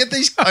get it. I get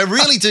these. I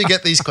really do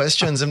get these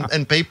questions,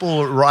 and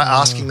people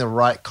asking the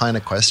right kind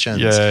of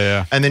questions.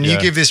 Yeah. And then you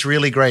give this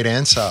really great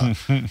answer,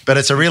 but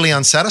it's a really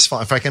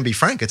unsatisfying. If I can be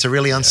frank, it's a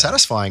really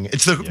unsatisfying.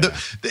 It's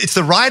it's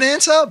the right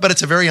answer, but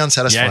it's a very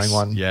unsatisfying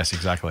one. Yes,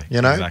 exactly.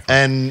 Exactly.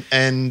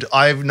 And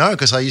I know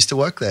because I used to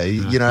work there.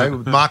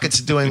 Markets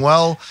are doing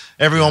well,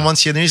 everyone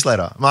wants your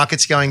newsletter.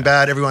 Market's going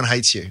bad, everyone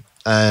hates you.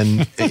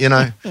 And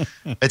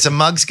it's a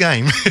mug's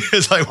game.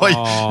 It's like,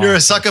 you're a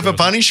sucker for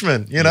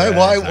punishment.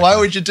 Why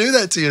would you do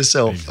that to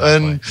yourself?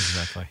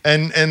 Exactly.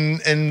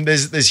 And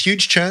there's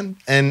huge churn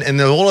and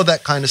there's all of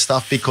that kind of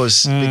stuff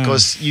because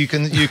you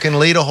can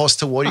lead a horse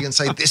to water. You can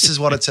say this is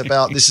what it's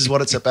about. This is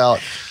what it's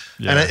about.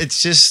 Yeah. And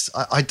it's just,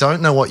 I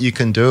don't know what you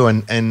can do.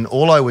 And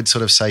all I would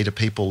sort of say to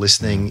people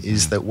listening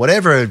is that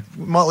whatever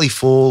Motley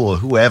Fool or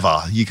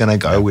whoever you're going to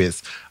go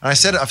with, and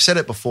I've said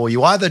it before,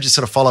 you either just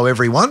sort of follow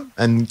everyone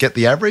and get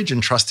the average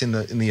and trust in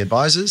the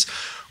advisors,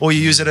 or you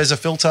use it as a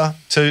filter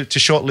to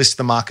shortlist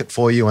the market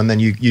for you, and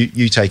then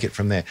you take it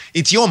from there.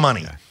 It's your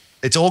money. Yeah.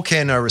 It's all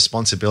care, no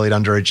responsibility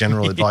under a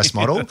general advice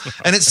model.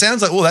 And it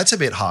sounds like, that's a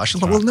bit harsh. I'm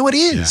like, well, no, it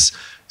is.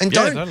 Yeah. And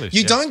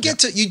you don't get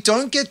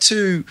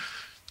to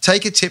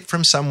take a tip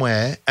from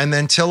somewhere and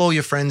then tell all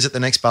your friends at the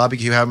next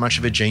barbecue how much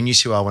of a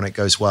genius you are when it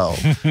goes well.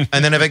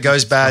 And then if it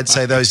goes bad,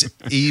 say those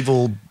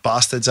evil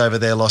bastards over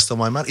there lost all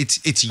my money.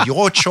 It's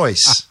your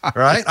choice,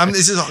 right? I'm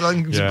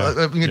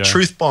a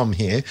truth bomb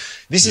here.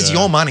 This is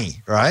your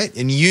money, right?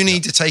 And you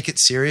need to take it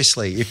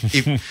seriously.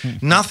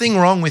 If nothing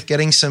wrong with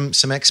getting some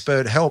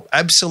expert help.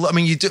 Absolutely. I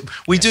mean,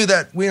 we do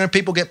that.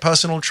 People get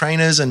personal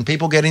trainers and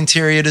people get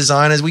interior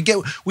designers.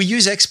 We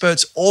use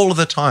experts all of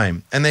the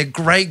time, and they're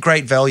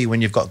great value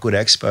when you've got good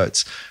experts.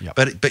 experts. Yep.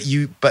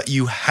 But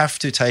you have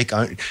to take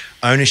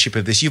ownership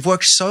of this. You've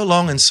worked so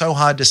long and so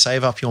hard to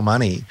save up your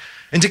money,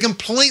 and to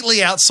completely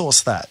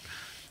outsource that,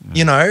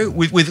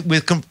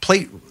 with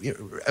complete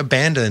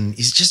abandon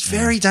is just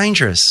very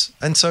dangerous.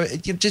 And so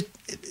you just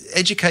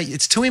educate.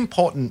 It's too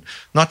important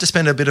not to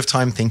spend a bit of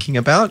time thinking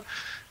about,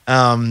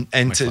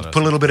 and to put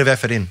a little bit of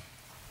effort in.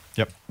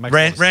 Yep.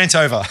 Rant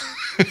over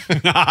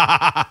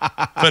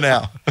for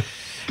now.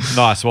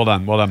 Nice. Well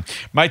done.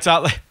 Mate,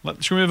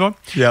 should we move on?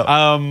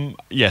 Yeah.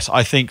 Yes,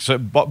 I think so.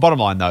 Bottom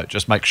line, though,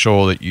 just make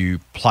sure that you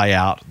play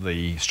out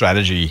the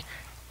strategy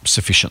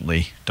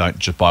sufficiently. Don't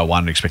just buy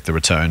one and expect the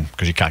return,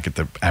 because you can't get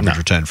the average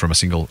return from a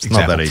single example.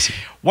 Not that easy.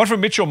 One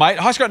from Mitchell, mate.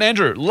 Hi, Scott and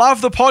Andrew.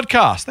 Love the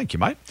podcast. Thank you,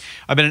 mate.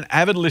 I've been an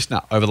avid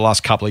listener over the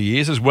last couple of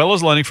years, as well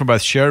as learning from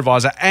both Share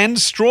Advisor and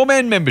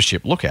Strawman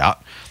membership. Look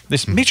out.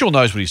 This Mitchell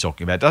knows what he's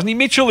talking about, doesn't he?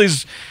 Mitchell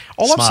is,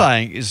 all Smart. I'm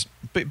saying is,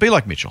 be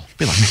like Mitchell.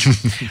 Be like Mitchell.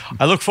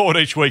 I look forward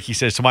each week, he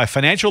says, to my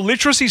financial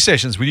literacy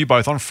sessions with you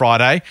both on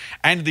Friday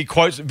and the,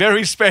 quotes,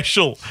 very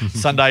special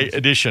Sunday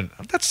edition.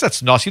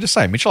 That's nice of you to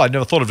say, Mitchell. I'd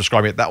never thought of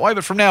describing it that way,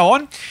 but from now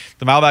on,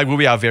 the mailbag will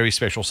be our very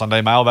special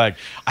Sunday mailbag.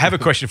 I have a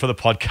question for the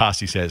podcast,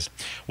 he says.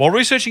 While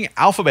researching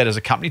Alphabet as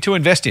a company to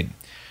invest in,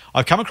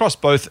 I've come across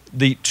both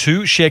the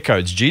two share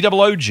codes,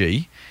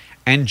 GOOG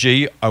and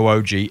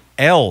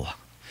GOOGL.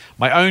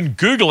 My own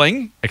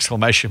Googling, !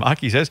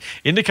 He says,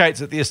 indicates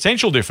that the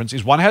essential difference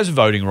is one has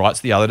voting rights,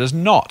 the other does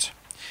not.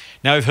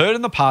 Now, we've heard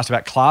in the past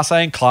about Class A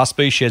and Class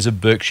B shares of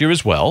Berkshire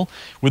as well,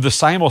 with the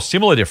same or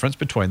similar difference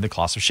between the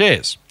class of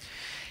shares.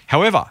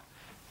 However,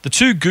 the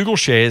two Google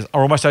shares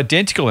are almost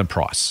identical in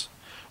price.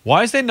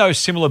 Why is there no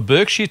similar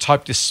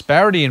Berkshire-type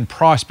disparity in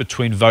price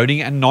between voting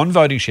and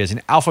non-voting shares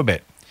in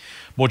Alphabet?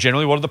 More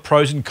generally, what are the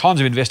pros and cons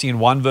of investing in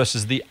one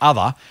versus the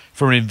other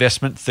from an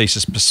investment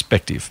thesis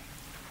perspective?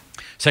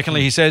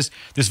 Secondly, he says,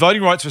 this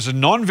voting rights versus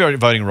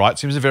non-voting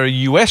rights seems a very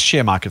US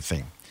share market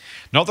thing.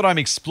 Not that I'm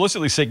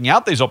explicitly seeking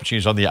out these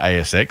opportunities on the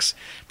ASX,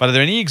 but are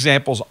there any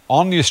examples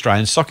on the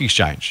Australian Stock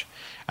Exchange?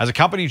 As a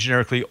company,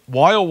 generically,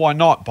 why or why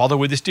not bother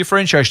with this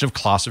differentiation of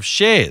class of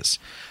shares?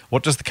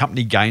 What does the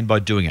company gain by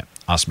doing it?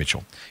 Asked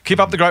Mitchell.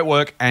 Keep up the great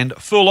work and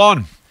full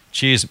on.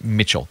 Cheers,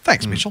 Mitchell.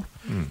 Thanks, Mitchell.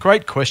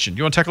 Great question. Do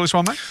you want to tackle this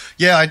one, mate?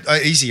 Yeah,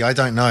 easy. I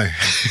don't know.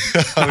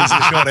 That was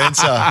a short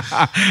answer.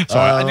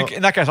 Sorry.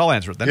 In that case, I'll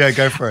answer it then. Yeah,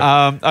 go for it.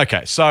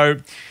 Okay, so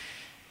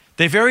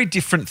they're very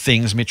different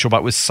things, Mitchell,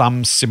 but with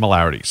some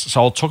similarities.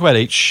 So I'll talk about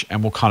each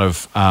and we'll kind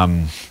of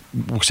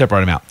we'll separate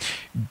them out.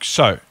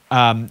 So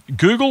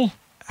Google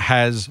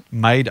has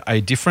made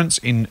a difference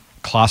in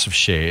class of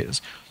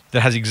shares that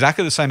has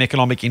exactly the same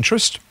economic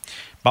interest,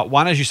 but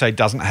one, as you say,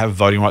 doesn't have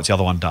voting rights, the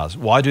other one does.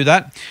 Why do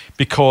that?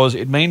 Because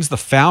it means the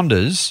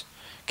founders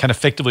can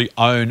effectively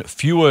own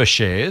fewer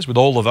shares with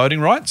all the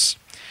voting rights,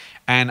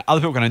 and other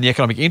people can own the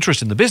economic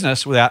interest in the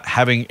business without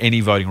having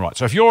any voting rights.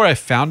 So if you're a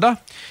founder and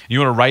you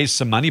want to raise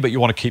some money but you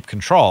want to keep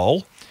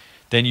control,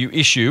 then you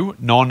issue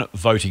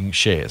non-voting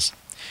shares.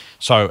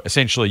 So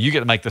essentially, you get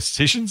to make the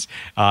decisions.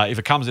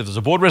 If there's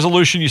a board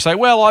resolution, you say,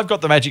 well, I've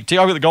got the magic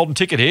ticket, I've got the golden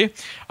ticket here.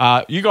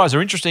 You guys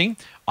are interesting.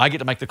 I get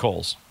to make the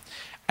calls.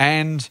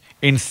 And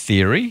in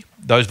theory,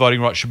 those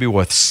voting rights should be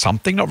worth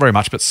something, not very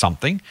much, but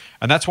something.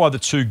 And that's why the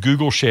two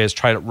Google shares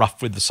trade at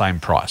roughly the same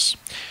price.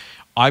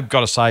 I've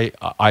got to say,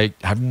 I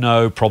have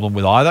no problem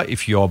with either.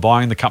 If you're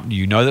buying the company,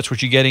 you know that's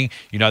what you're getting.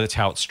 You know that's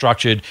how it's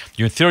structured.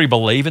 You, in theory,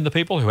 believe in the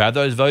people who have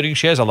those voting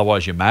shares.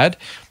 Otherwise, you're mad.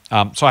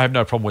 So I have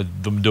no problem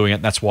with them doing it.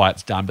 And that's why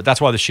it's done. But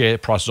that's why the share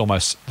price is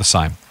almost the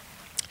same.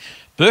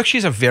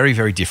 Berkshires are very,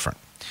 very different.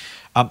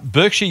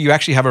 Berkshire, you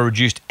actually have a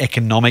reduced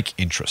economic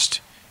interest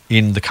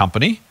in the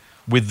company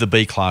with the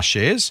B class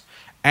shares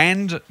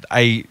and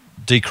a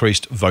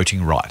decreased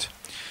voting right.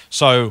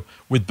 So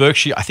with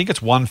Berkshire, I think it's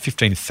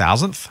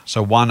 1/15,000th,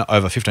 so 1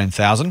 over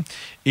 15,000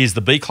 is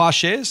the B class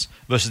shares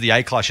versus the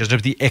A class shares,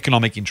 the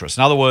economic interest.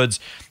 In other words,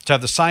 to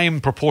have the same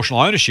proportional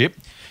ownership,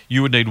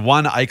 you would need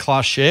 1 A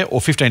class share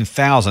or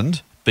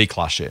 15,000 B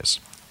class shares.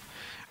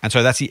 And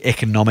so that's the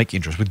economic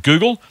interest. With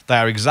Google, they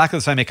are exactly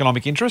the same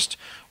economic interest,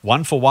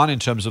 1 for 1 in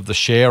terms of the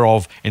share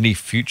of any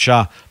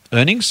future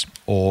earnings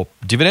or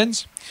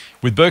dividends.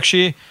 With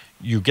Berkshire,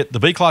 you get the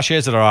B class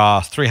shares that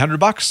are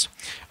 $300.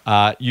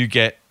 You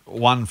get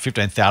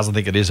 1/15,000, I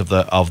think it is, of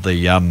the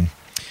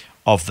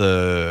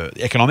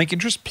economic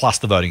interest plus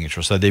the voting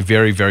interest. So they're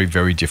very, very,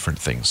 very different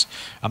things.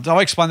 Did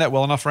I explain that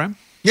well enough, Ram?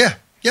 Yeah.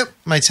 Yep.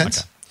 Made sense.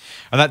 Okay.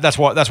 And that's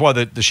why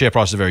the share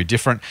prices are very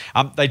different.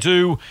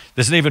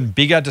 There's an even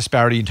bigger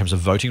disparity in terms of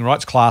voting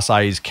rights. Class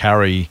A's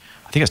carry,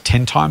 I think it's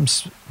 10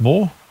 times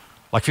more,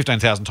 like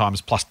 15,000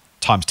 times plus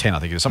times 10, I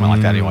think it is, something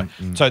like that anyway.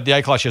 So the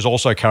A class shares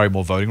also carry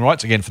more voting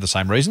rights, again, for the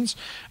same reasons.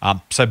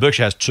 So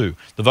Berkshire has 2.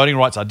 The voting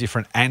rights are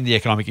different and the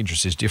economic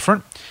interest is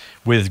different.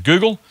 With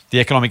Google, the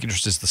economic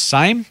interest is the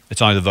same.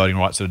 It's only the voting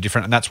rights that are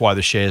different, and that's why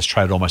the shares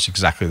trade at almost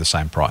exactly the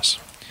same price.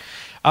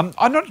 I'm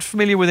not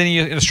familiar with any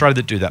in Australia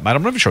that do that, mate.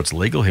 I'm not even sure it's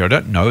legal here. I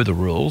don't know the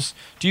rules.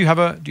 Do you have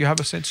a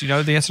sense? Do you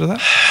know the answer to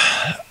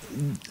that?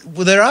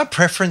 Well, there are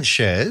preference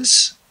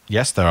shares.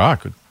 Yes, there are.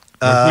 Good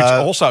which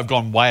also have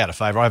gone way out of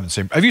favour. I haven't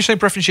seen. Have you seen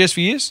preference shares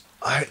for years?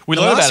 We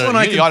learned about it.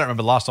 I don't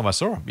remember the last time I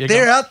saw them. Yeah,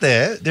 they're out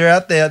there. They're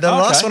out there. The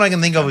last one I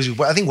can think of is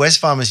I think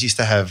Wesfarmers used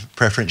to have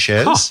preference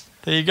shares. Huh,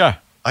 there you go.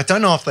 I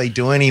don't know if they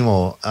do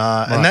anymore.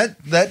 And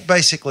that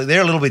basically,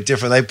 they're a little bit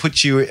different. They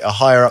put you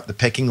higher up the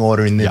pecking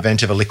order in the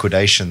event of a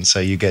liquidation. So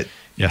you get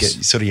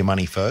sort of your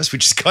money first,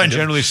 which is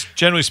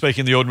generally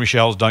speaking, the ordinary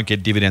shareholders don't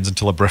get dividends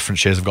until the preference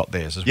shares have got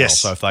theirs as well.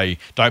 So if they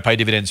don't pay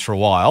dividends for a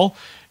while,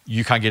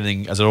 you can't get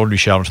anything as an ordinary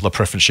shareholder until the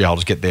preference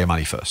shareholders get their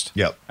money first.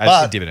 Yep.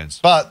 As dividends.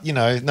 But,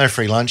 no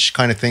free lunch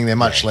kind of thing. They're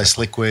much less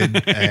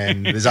liquid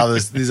and there's other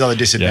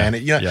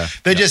disadvantages.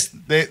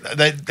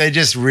 They're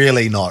just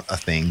really not a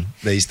thing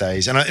these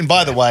days. And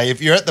by the way,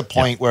 if you're at the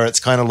point where it's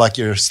kind of like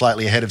you're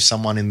slightly ahead of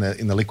someone in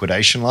the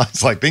liquidation line,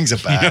 it's like things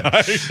are bad.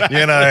 Exactly.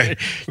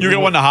 You get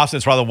 1.5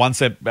 cents rather than 1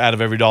 cent out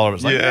of every dollar.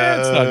 It's like,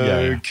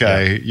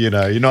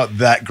 you're not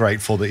that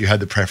grateful that you had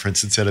the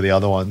preference instead of the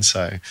other one.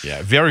 So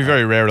very,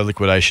 very rare at a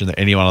liquidation that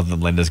anyone other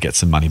than lenders get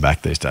some money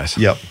back these days.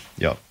 Yep.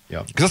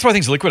 Because that's why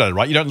things are liquidated,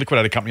 right? You don't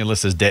liquidate a company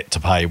unless there's debt to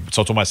pay.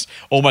 So it's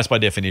almost by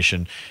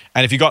definition.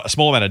 And if you've got a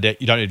small amount of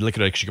debt, you don't need to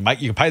liquidate because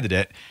you can pay the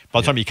debt.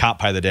 By the time you can't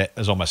pay the debt,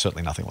 there's almost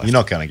certainly nothing left. You're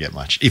not going to get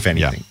much, if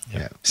anything.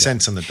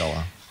 Cents on the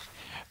dollar.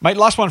 Mate,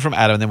 last one from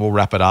Adam, and then we'll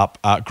wrap it up.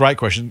 Great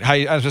question.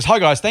 Hey, Adam says, hi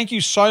guys, thank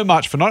you so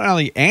much for not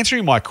only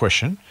answering my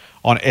question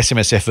on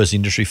SMSF versus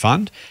Industry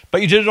Fund,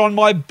 but you did it on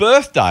my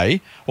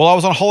birthday while I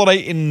was on holiday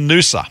in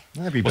Noosa.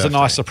 It was a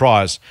nice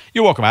surprise.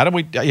 You're welcome, Adam.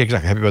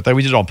 Exactly. Happy birthday.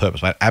 We did it on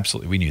purpose, mate.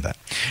 Absolutely. We knew that.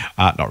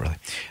 Not really.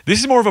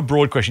 This is more of a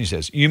broad question, he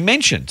says. You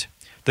mentioned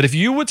that if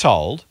you were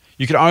told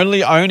you could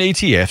only own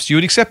ETFs, you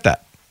would accept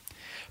that.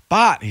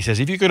 But, he says,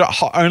 if you could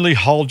only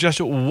hold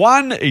just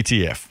one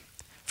ETF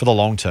for the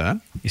long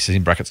term, he says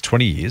in brackets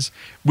 20 years,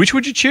 which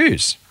would you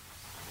choose?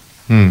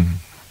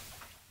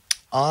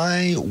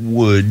 I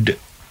would...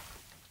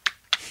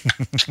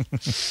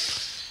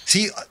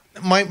 See,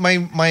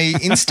 my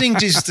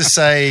instinct is to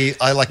say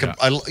I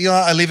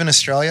live in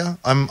Australia.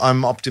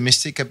 I'm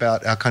optimistic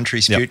about our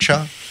country's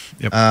future.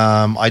 Yep.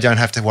 I don't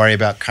have to worry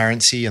about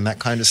currency and that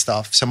kind of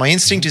stuff. So my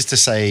instinct is to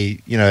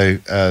say,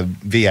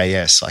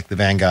 VAS, like the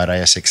Vanguard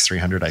ASX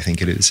 300, I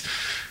think it is.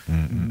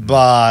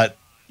 But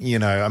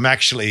I'm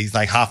actually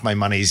like half my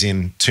money's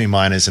in 2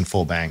 miners and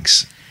 4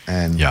 banks,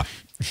 and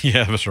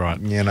yeah, that's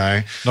right.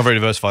 Not very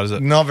diversified, is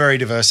it? Not very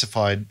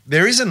diversified.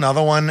 There is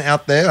another one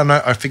out there.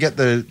 I forget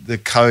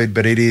the code,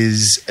 but it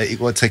is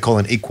what they call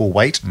an equal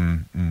weight.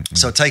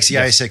 So it takes the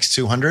ASX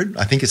 200.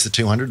 I think it's the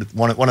 200,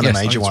 one of the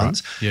major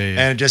ones. Right.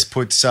 And it just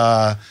puts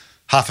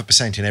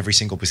 0.5% in every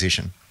single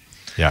position.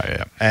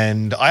 Yeah.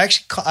 And I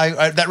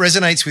that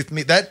resonates with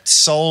me. That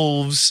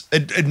solves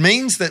it.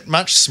 Means that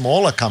much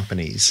smaller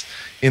companies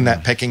in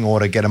that pecking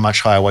order get a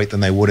much higher weight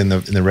than they would in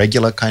the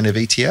regular kind of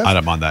ETF. I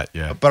don't mind that.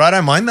 Yeah, but I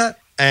don't mind that.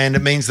 And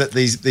it means that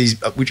these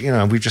which,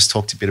 we've just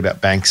talked a bit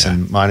about banks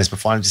and miners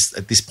before. I'm just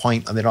at this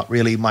point, they're not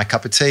really my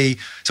cup of tea.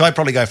 So I'd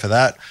probably go for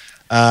that.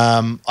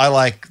 I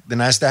like the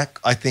NASDAQ.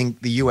 I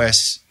think the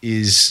US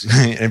is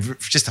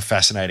just a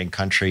fascinating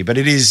country, but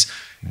it is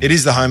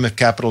the home of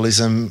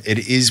capitalism. It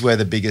is where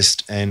the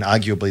biggest and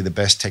arguably the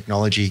best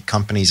technology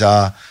companies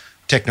are.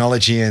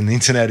 Technology and the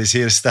internet is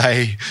here to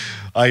stay.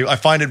 I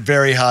find it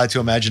very hard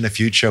to imagine a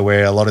future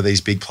where a lot of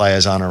these big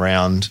players aren't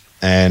around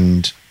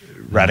and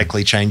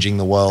radically changing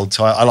the world.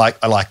 So I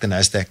like the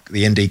NASDAQ,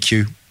 the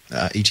NDQ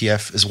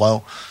ETF as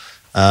well.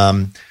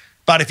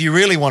 But if you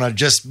really want to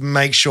just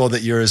make sure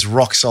that you're as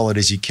rock solid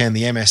as you can,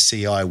 the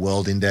MSCI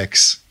World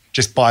Index,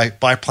 just buy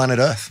Planet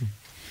Earth.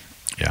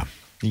 Yeah.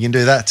 You can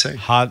do that too.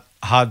 Hard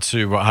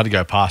to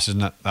go past,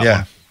 isn't it? That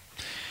one.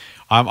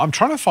 I'm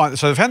trying to find...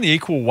 So they found the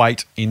equal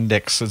weight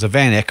index. It's a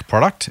Van Eck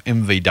product.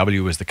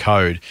 MVW is the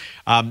code.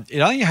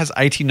 It only has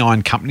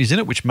 89 companies in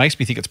it, which makes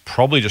me think it's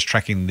probably just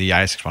tracking the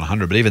ASX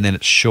 100, but even then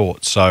it's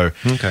short. So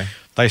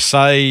they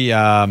say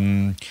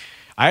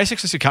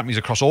ASX-listed companies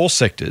across all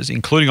sectors,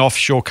 including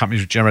offshore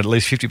companies, which generate at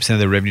least 50% of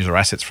their revenues or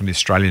assets from the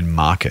Australian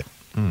market.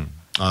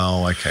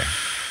 Oh, okay.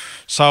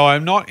 So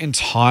I'm not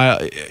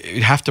entirely.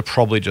 You have to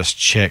probably just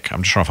check.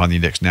 I'm just trying to find the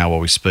index now while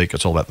we speak.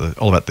 It's all about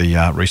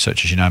the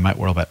research, as you know, mate.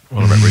 We're all about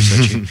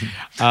researching.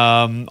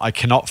 I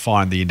cannot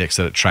find the index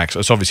that it tracks.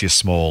 It's obviously a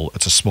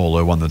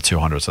smaller one than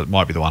 200. So it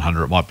might be the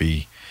 100.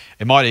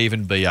 It might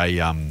even be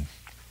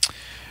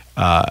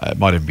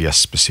a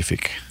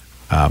specific.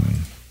 While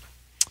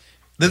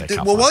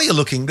you're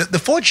looking,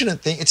 the fortunate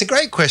thing, it's a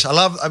great question.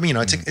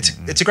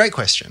 It's a great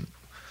question,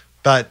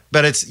 but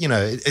it's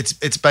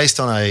it's based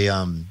on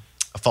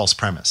a false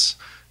premise,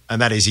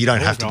 and that is you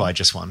don't have to buy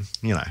just one.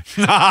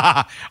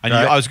 I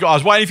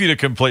was waiting for you to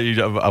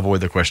completely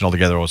avoid the question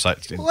altogether, or say.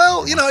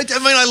 Well,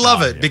 I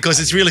love it because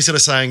it's really sort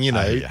of saying,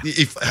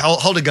 if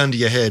hold a gun to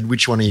your head,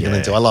 which one are you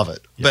going to do? I love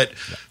it,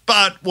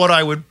 but what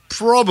I would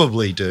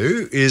probably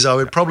do is I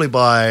would probably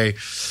buy a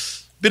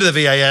bit of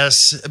the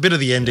VAS, a bit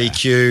of the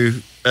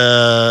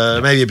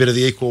NDQ, maybe a bit of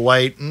the equal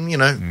weight,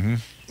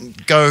 and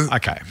go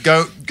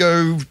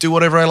do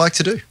whatever I like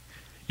to do.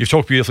 You've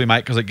talked beautifully, mate,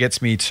 because it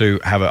gets me to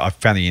I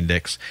found the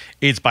index.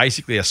 It's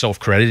basically a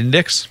self-created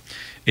index.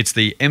 It's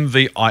the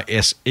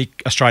MVIS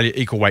Australia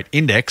Equal Weight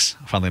Index,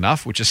 funnily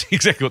enough, which is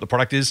exactly what the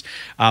product is.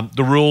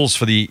 The rules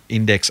for the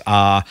index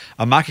are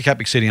a market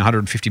cap exceeding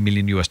 $150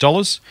 million US,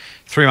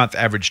 3-month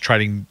average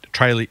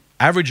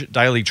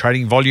daily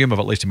trading volume of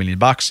at least $1 million,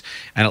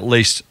 and at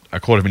least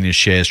 250,000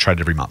 shares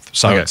traded every month.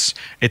 So it's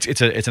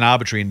an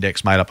arbitrary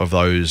index made up of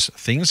those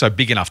things. So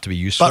big enough to be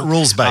useful, but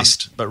rules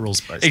based.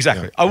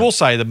 Exactly. I will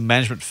say the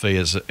management fee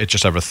is it's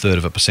just over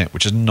 1/3%,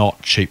 which is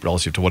not cheap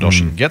relative to what else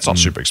you can get. It's not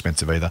super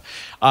expensive either.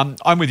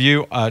 I'm with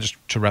you. Just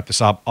to wrap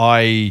this up,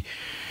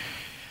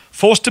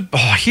 here's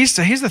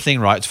the thing,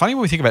 right? It's funny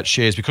when we think about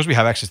shares, because we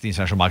have access to the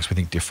international markets, we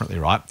think differently,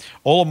 right?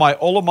 All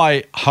of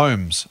my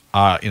homes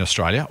are in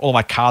Australia. All of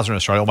my cars are in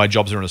Australia. All my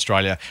jobs are in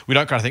Australia. We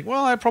don't kind of think,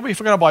 well, if we're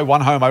going to buy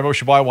one home, I probably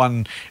should buy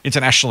one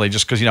internationally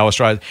just because,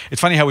 Australia.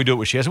 It's funny how we do it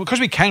with shares. Because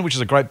we can, which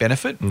is a great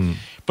benefit.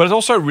 But it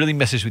also really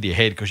messes with your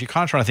head because you're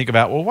kind of trying to think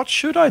about, well, what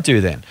should I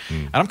do then?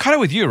 And I'm kind of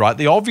with you, right?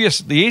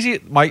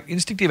 My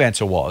instinctive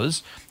answer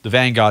was the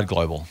Vanguard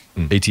Global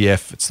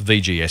ETF. It's the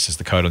VGS is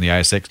the code on the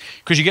ASX,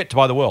 because you get to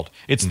buy the world.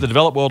 It's the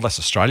developed world less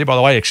Australia, by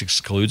the way. It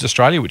excludes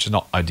Australia, which is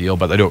not ideal,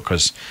 but they do it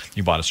because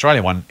you buy an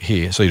Australian one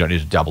here, so you don't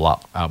need to double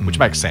up, which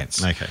makes sense.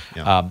 Okay.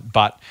 Yeah.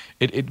 But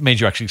it means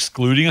you're actually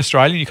excluding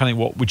Australia. You kind of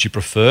think, what would you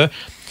prefer?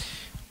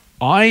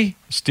 I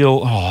think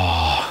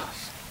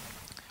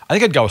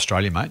I'd go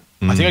Australia, mate.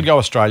 I think I'd go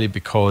Australia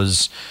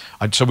because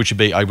I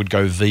would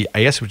go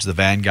VAS, which is the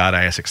Vanguard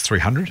ASX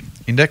 300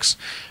 index.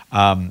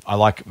 I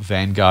like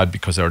Vanguard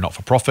because they're a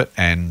not-for-profit,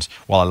 and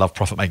while I love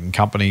profit-making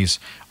companies,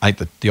 I think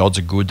that the odds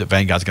are good that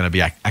Vanguard's going to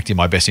be acting in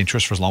my best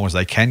interest for as long as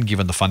they can,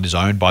 given the fund is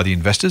owned by the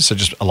investors, so it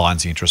just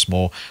aligns the interest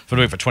more. If I'm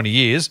doing it for 20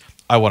 years,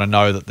 I want to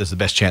know that there's the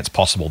best chance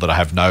possible that I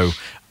have no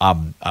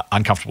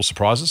uncomfortable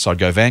surprises, so I'd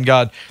go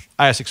Vanguard.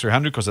 ASX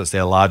 300 because that's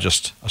their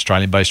largest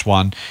Australian-based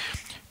one.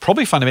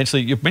 Probably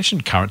fundamentally, you've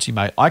mentioned currency,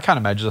 mate. I can't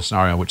imagine a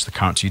scenario in which the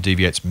currency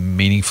deviates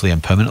meaningfully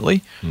and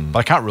permanently, but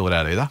I can't rule it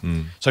out either.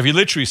 So if you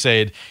literally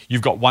said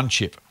you've got one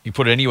chip, you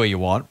put it anywhere you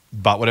want,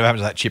 but whatever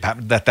happens to that chip,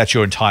 that's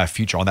your entire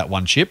future on that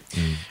one chip.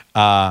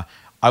 I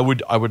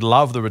would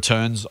love the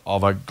returns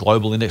of a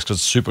global index because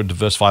it's super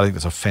diversified. I think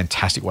that's a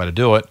fantastic way to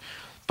do it.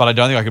 But I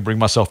don't think I could bring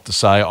myself to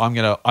say I'm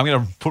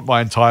gonna put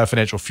my entire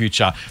financial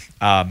future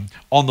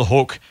on the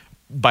hook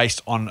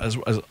based on a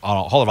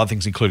whole lot of other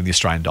things, including the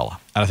Australian dollar.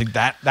 And I think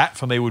that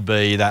for me would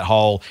be that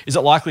whole, is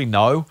it likely?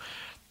 No.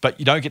 But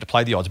you don't get to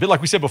play the odds. A bit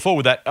like we said before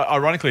with that,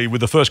 ironically,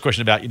 with the first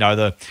question about,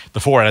 the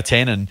 4 out of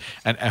 10 and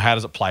how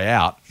does it play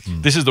out.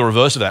 This is the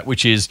reverse of that,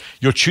 which is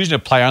you're choosing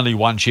to play only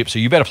one chip, so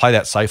you better play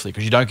that safely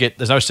because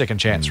there's no second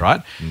chance,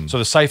 right? So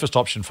the safest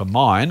option for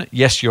mine,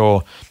 yes,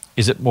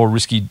 is it more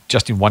risky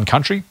just in one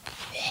country?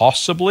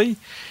 Possibly.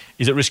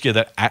 Is it riskier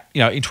that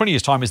in 20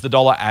 years' time, is the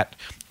dollar at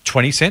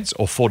 20 cents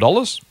or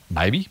 $4?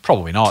 Maybe,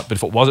 probably not. But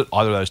if it was at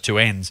either of those two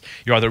ends,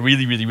 you're either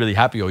really, really, really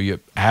happy or you're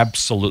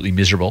absolutely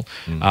miserable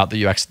that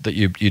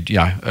you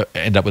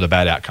end up with a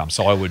bad outcome.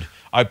 So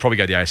I'd probably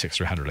go the ASX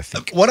 300. I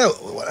think.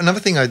 Another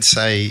thing I'd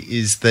say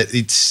is that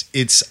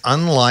it's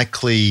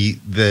unlikely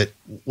that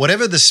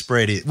whatever the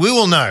spread is, we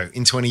will know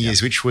in 20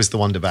 years which was the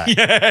one to back.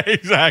 Yeah,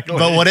 exactly.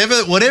 But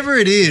whatever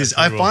it is,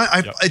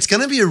 it's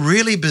going to be a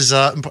really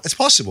bizarre. It's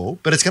possible,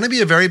 but it's going to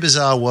be a very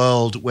bizarre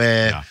world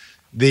where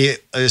the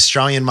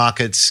Australian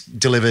markets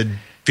delivered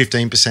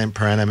 15%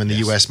 per annum and the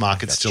US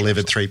markets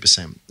delivered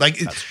 3%.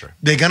 That's true.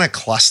 They're going to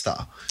cluster.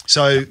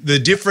 So the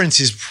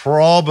difference is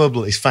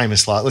probably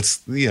famous. Like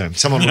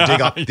someone will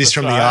dig up this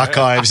from the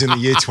archives in the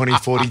year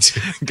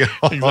 2042 and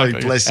go,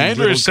 bless you,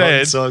 Andrew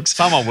said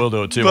someone will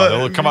do it too.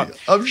 They'll come up.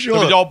 I'm sure.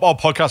 Old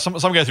podcast.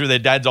 Someone go through their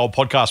dad's old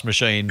podcast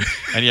machine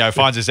and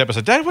finds this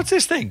episode. Dad, what's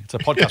this thing? It's a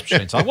podcast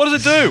machine. Son. What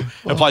does it do?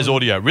 It plays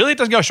audio. Really? It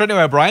doesn't go straight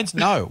into our brains?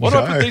 No. What do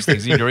I put these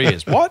things in your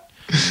ears? What?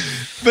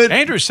 But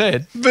Andrew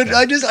said. But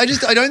I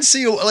don't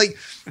see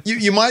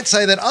you might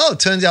say that, it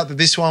turns out that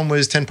this one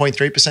was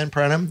 10.3%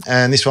 per annum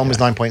and this one was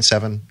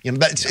 9.7.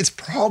 It's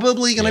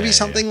probably going to be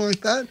something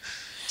like that.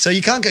 So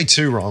you can't go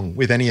too wrong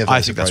with any of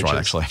those approaches. That's right,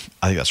 actually.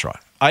 I think that's right.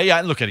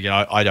 Look at it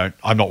again.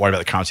 I'm not worried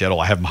about the currency at all.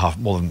 I have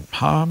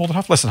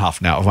less than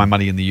half now of my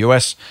money in the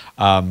US.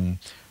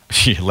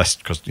 Less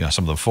because some of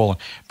them have fallen,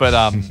 but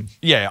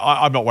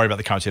I'm not worried about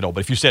the currency at all. But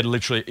if you said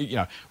literally,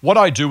 what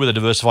I do with a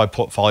diversified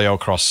portfolio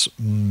across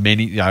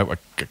many, a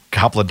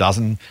couple of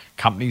dozen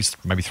companies,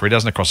 maybe 3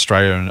 dozen across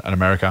Australia and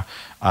America,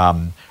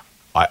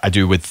 I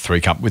do with 3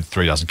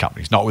 dozen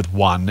companies, not with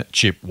one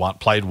chip,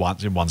 played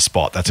once in one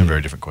spot. That's a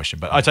very different question.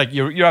 But I take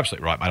you're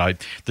absolutely right,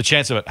 mate. The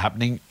chance of it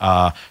happening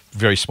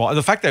very small. And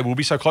the fact they will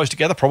be so close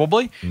together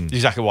probably is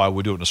exactly why I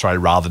would do it in Australia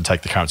rather than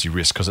take the currency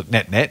risk. Because at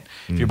net,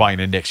 if you're buying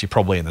an index, you're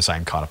probably in the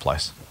same kind of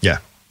place. Yeah.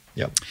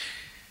 Yep.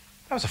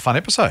 That was a fun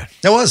episode.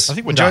 It was. I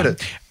think we're enjoyed done.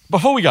 it.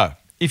 Before we go,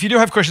 if you do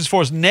have questions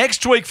for us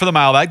next week for the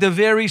mailbag, the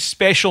very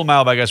special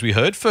mailbag as we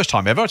heard, first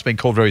time ever. It's been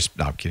called no,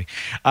 I'm kidding.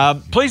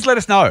 Please let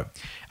us know.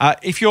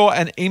 If you're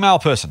an email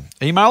person,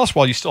 email us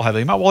while you still have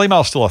email. While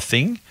email is still a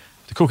thing,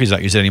 The cookies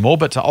don't use it anymore,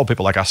 but old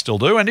people like us still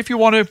do. And if you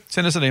want to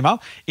send us an email,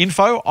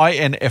 info,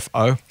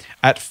 I-N-F-O,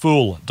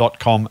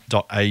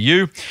 @fool.com.au.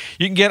 You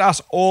can get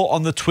us all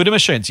on the Twitter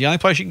machines. The only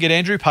place you can get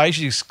Andrew Page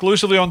is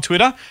exclusively on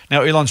Twitter.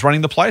 Now, Elon's running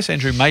the place.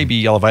 Andrew may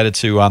be elevated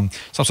to some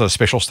sort of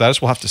special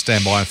status. We'll have to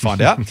stand by and find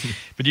out.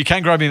 But you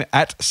can grab him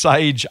at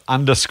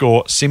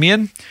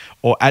 @Sage_Simeon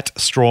or at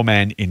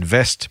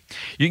 @StrawmanInvest.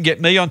 You can get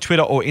me on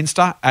Twitter or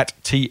Insta at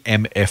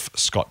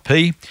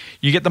TMFScottP.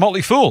 You get The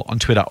Motley Fool on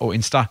Twitter or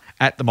Insta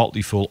at The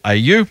Motley Fool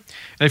AU. And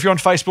if you're on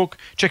Facebook,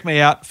 check me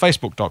out,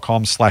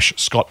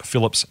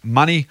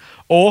 facebook.com/ScottPhillipsMoney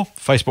or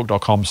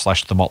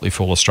facebook.com/The Motley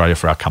Fool Australia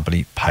for our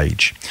company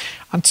page.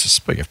 And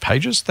speaking of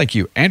pages, thank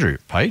you, Andrew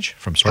Page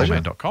from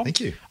Strawman.com. Thank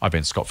you. I've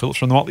been Scott Phillips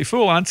from The Motley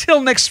Fool. And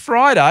until next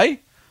Friday,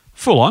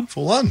 full on.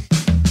 Full on.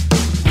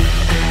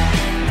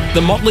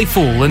 The Motley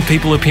Fool and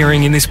people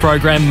appearing in this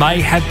program may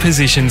have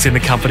positions in the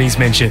companies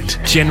mentioned.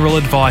 General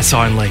advice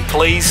only.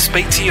 Please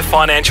speak to your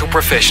financial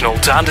professional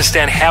to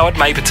understand how it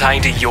may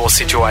pertain to your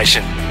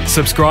situation.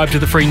 Subscribe to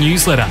the free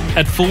newsletter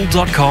at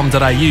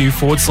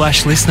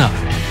fool.com.au/listener.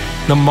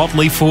 The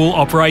Motley Fool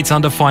operates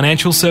under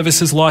Financial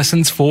Services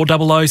Licence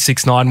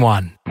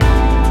 400691.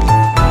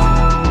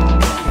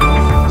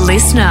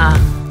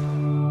 Listener.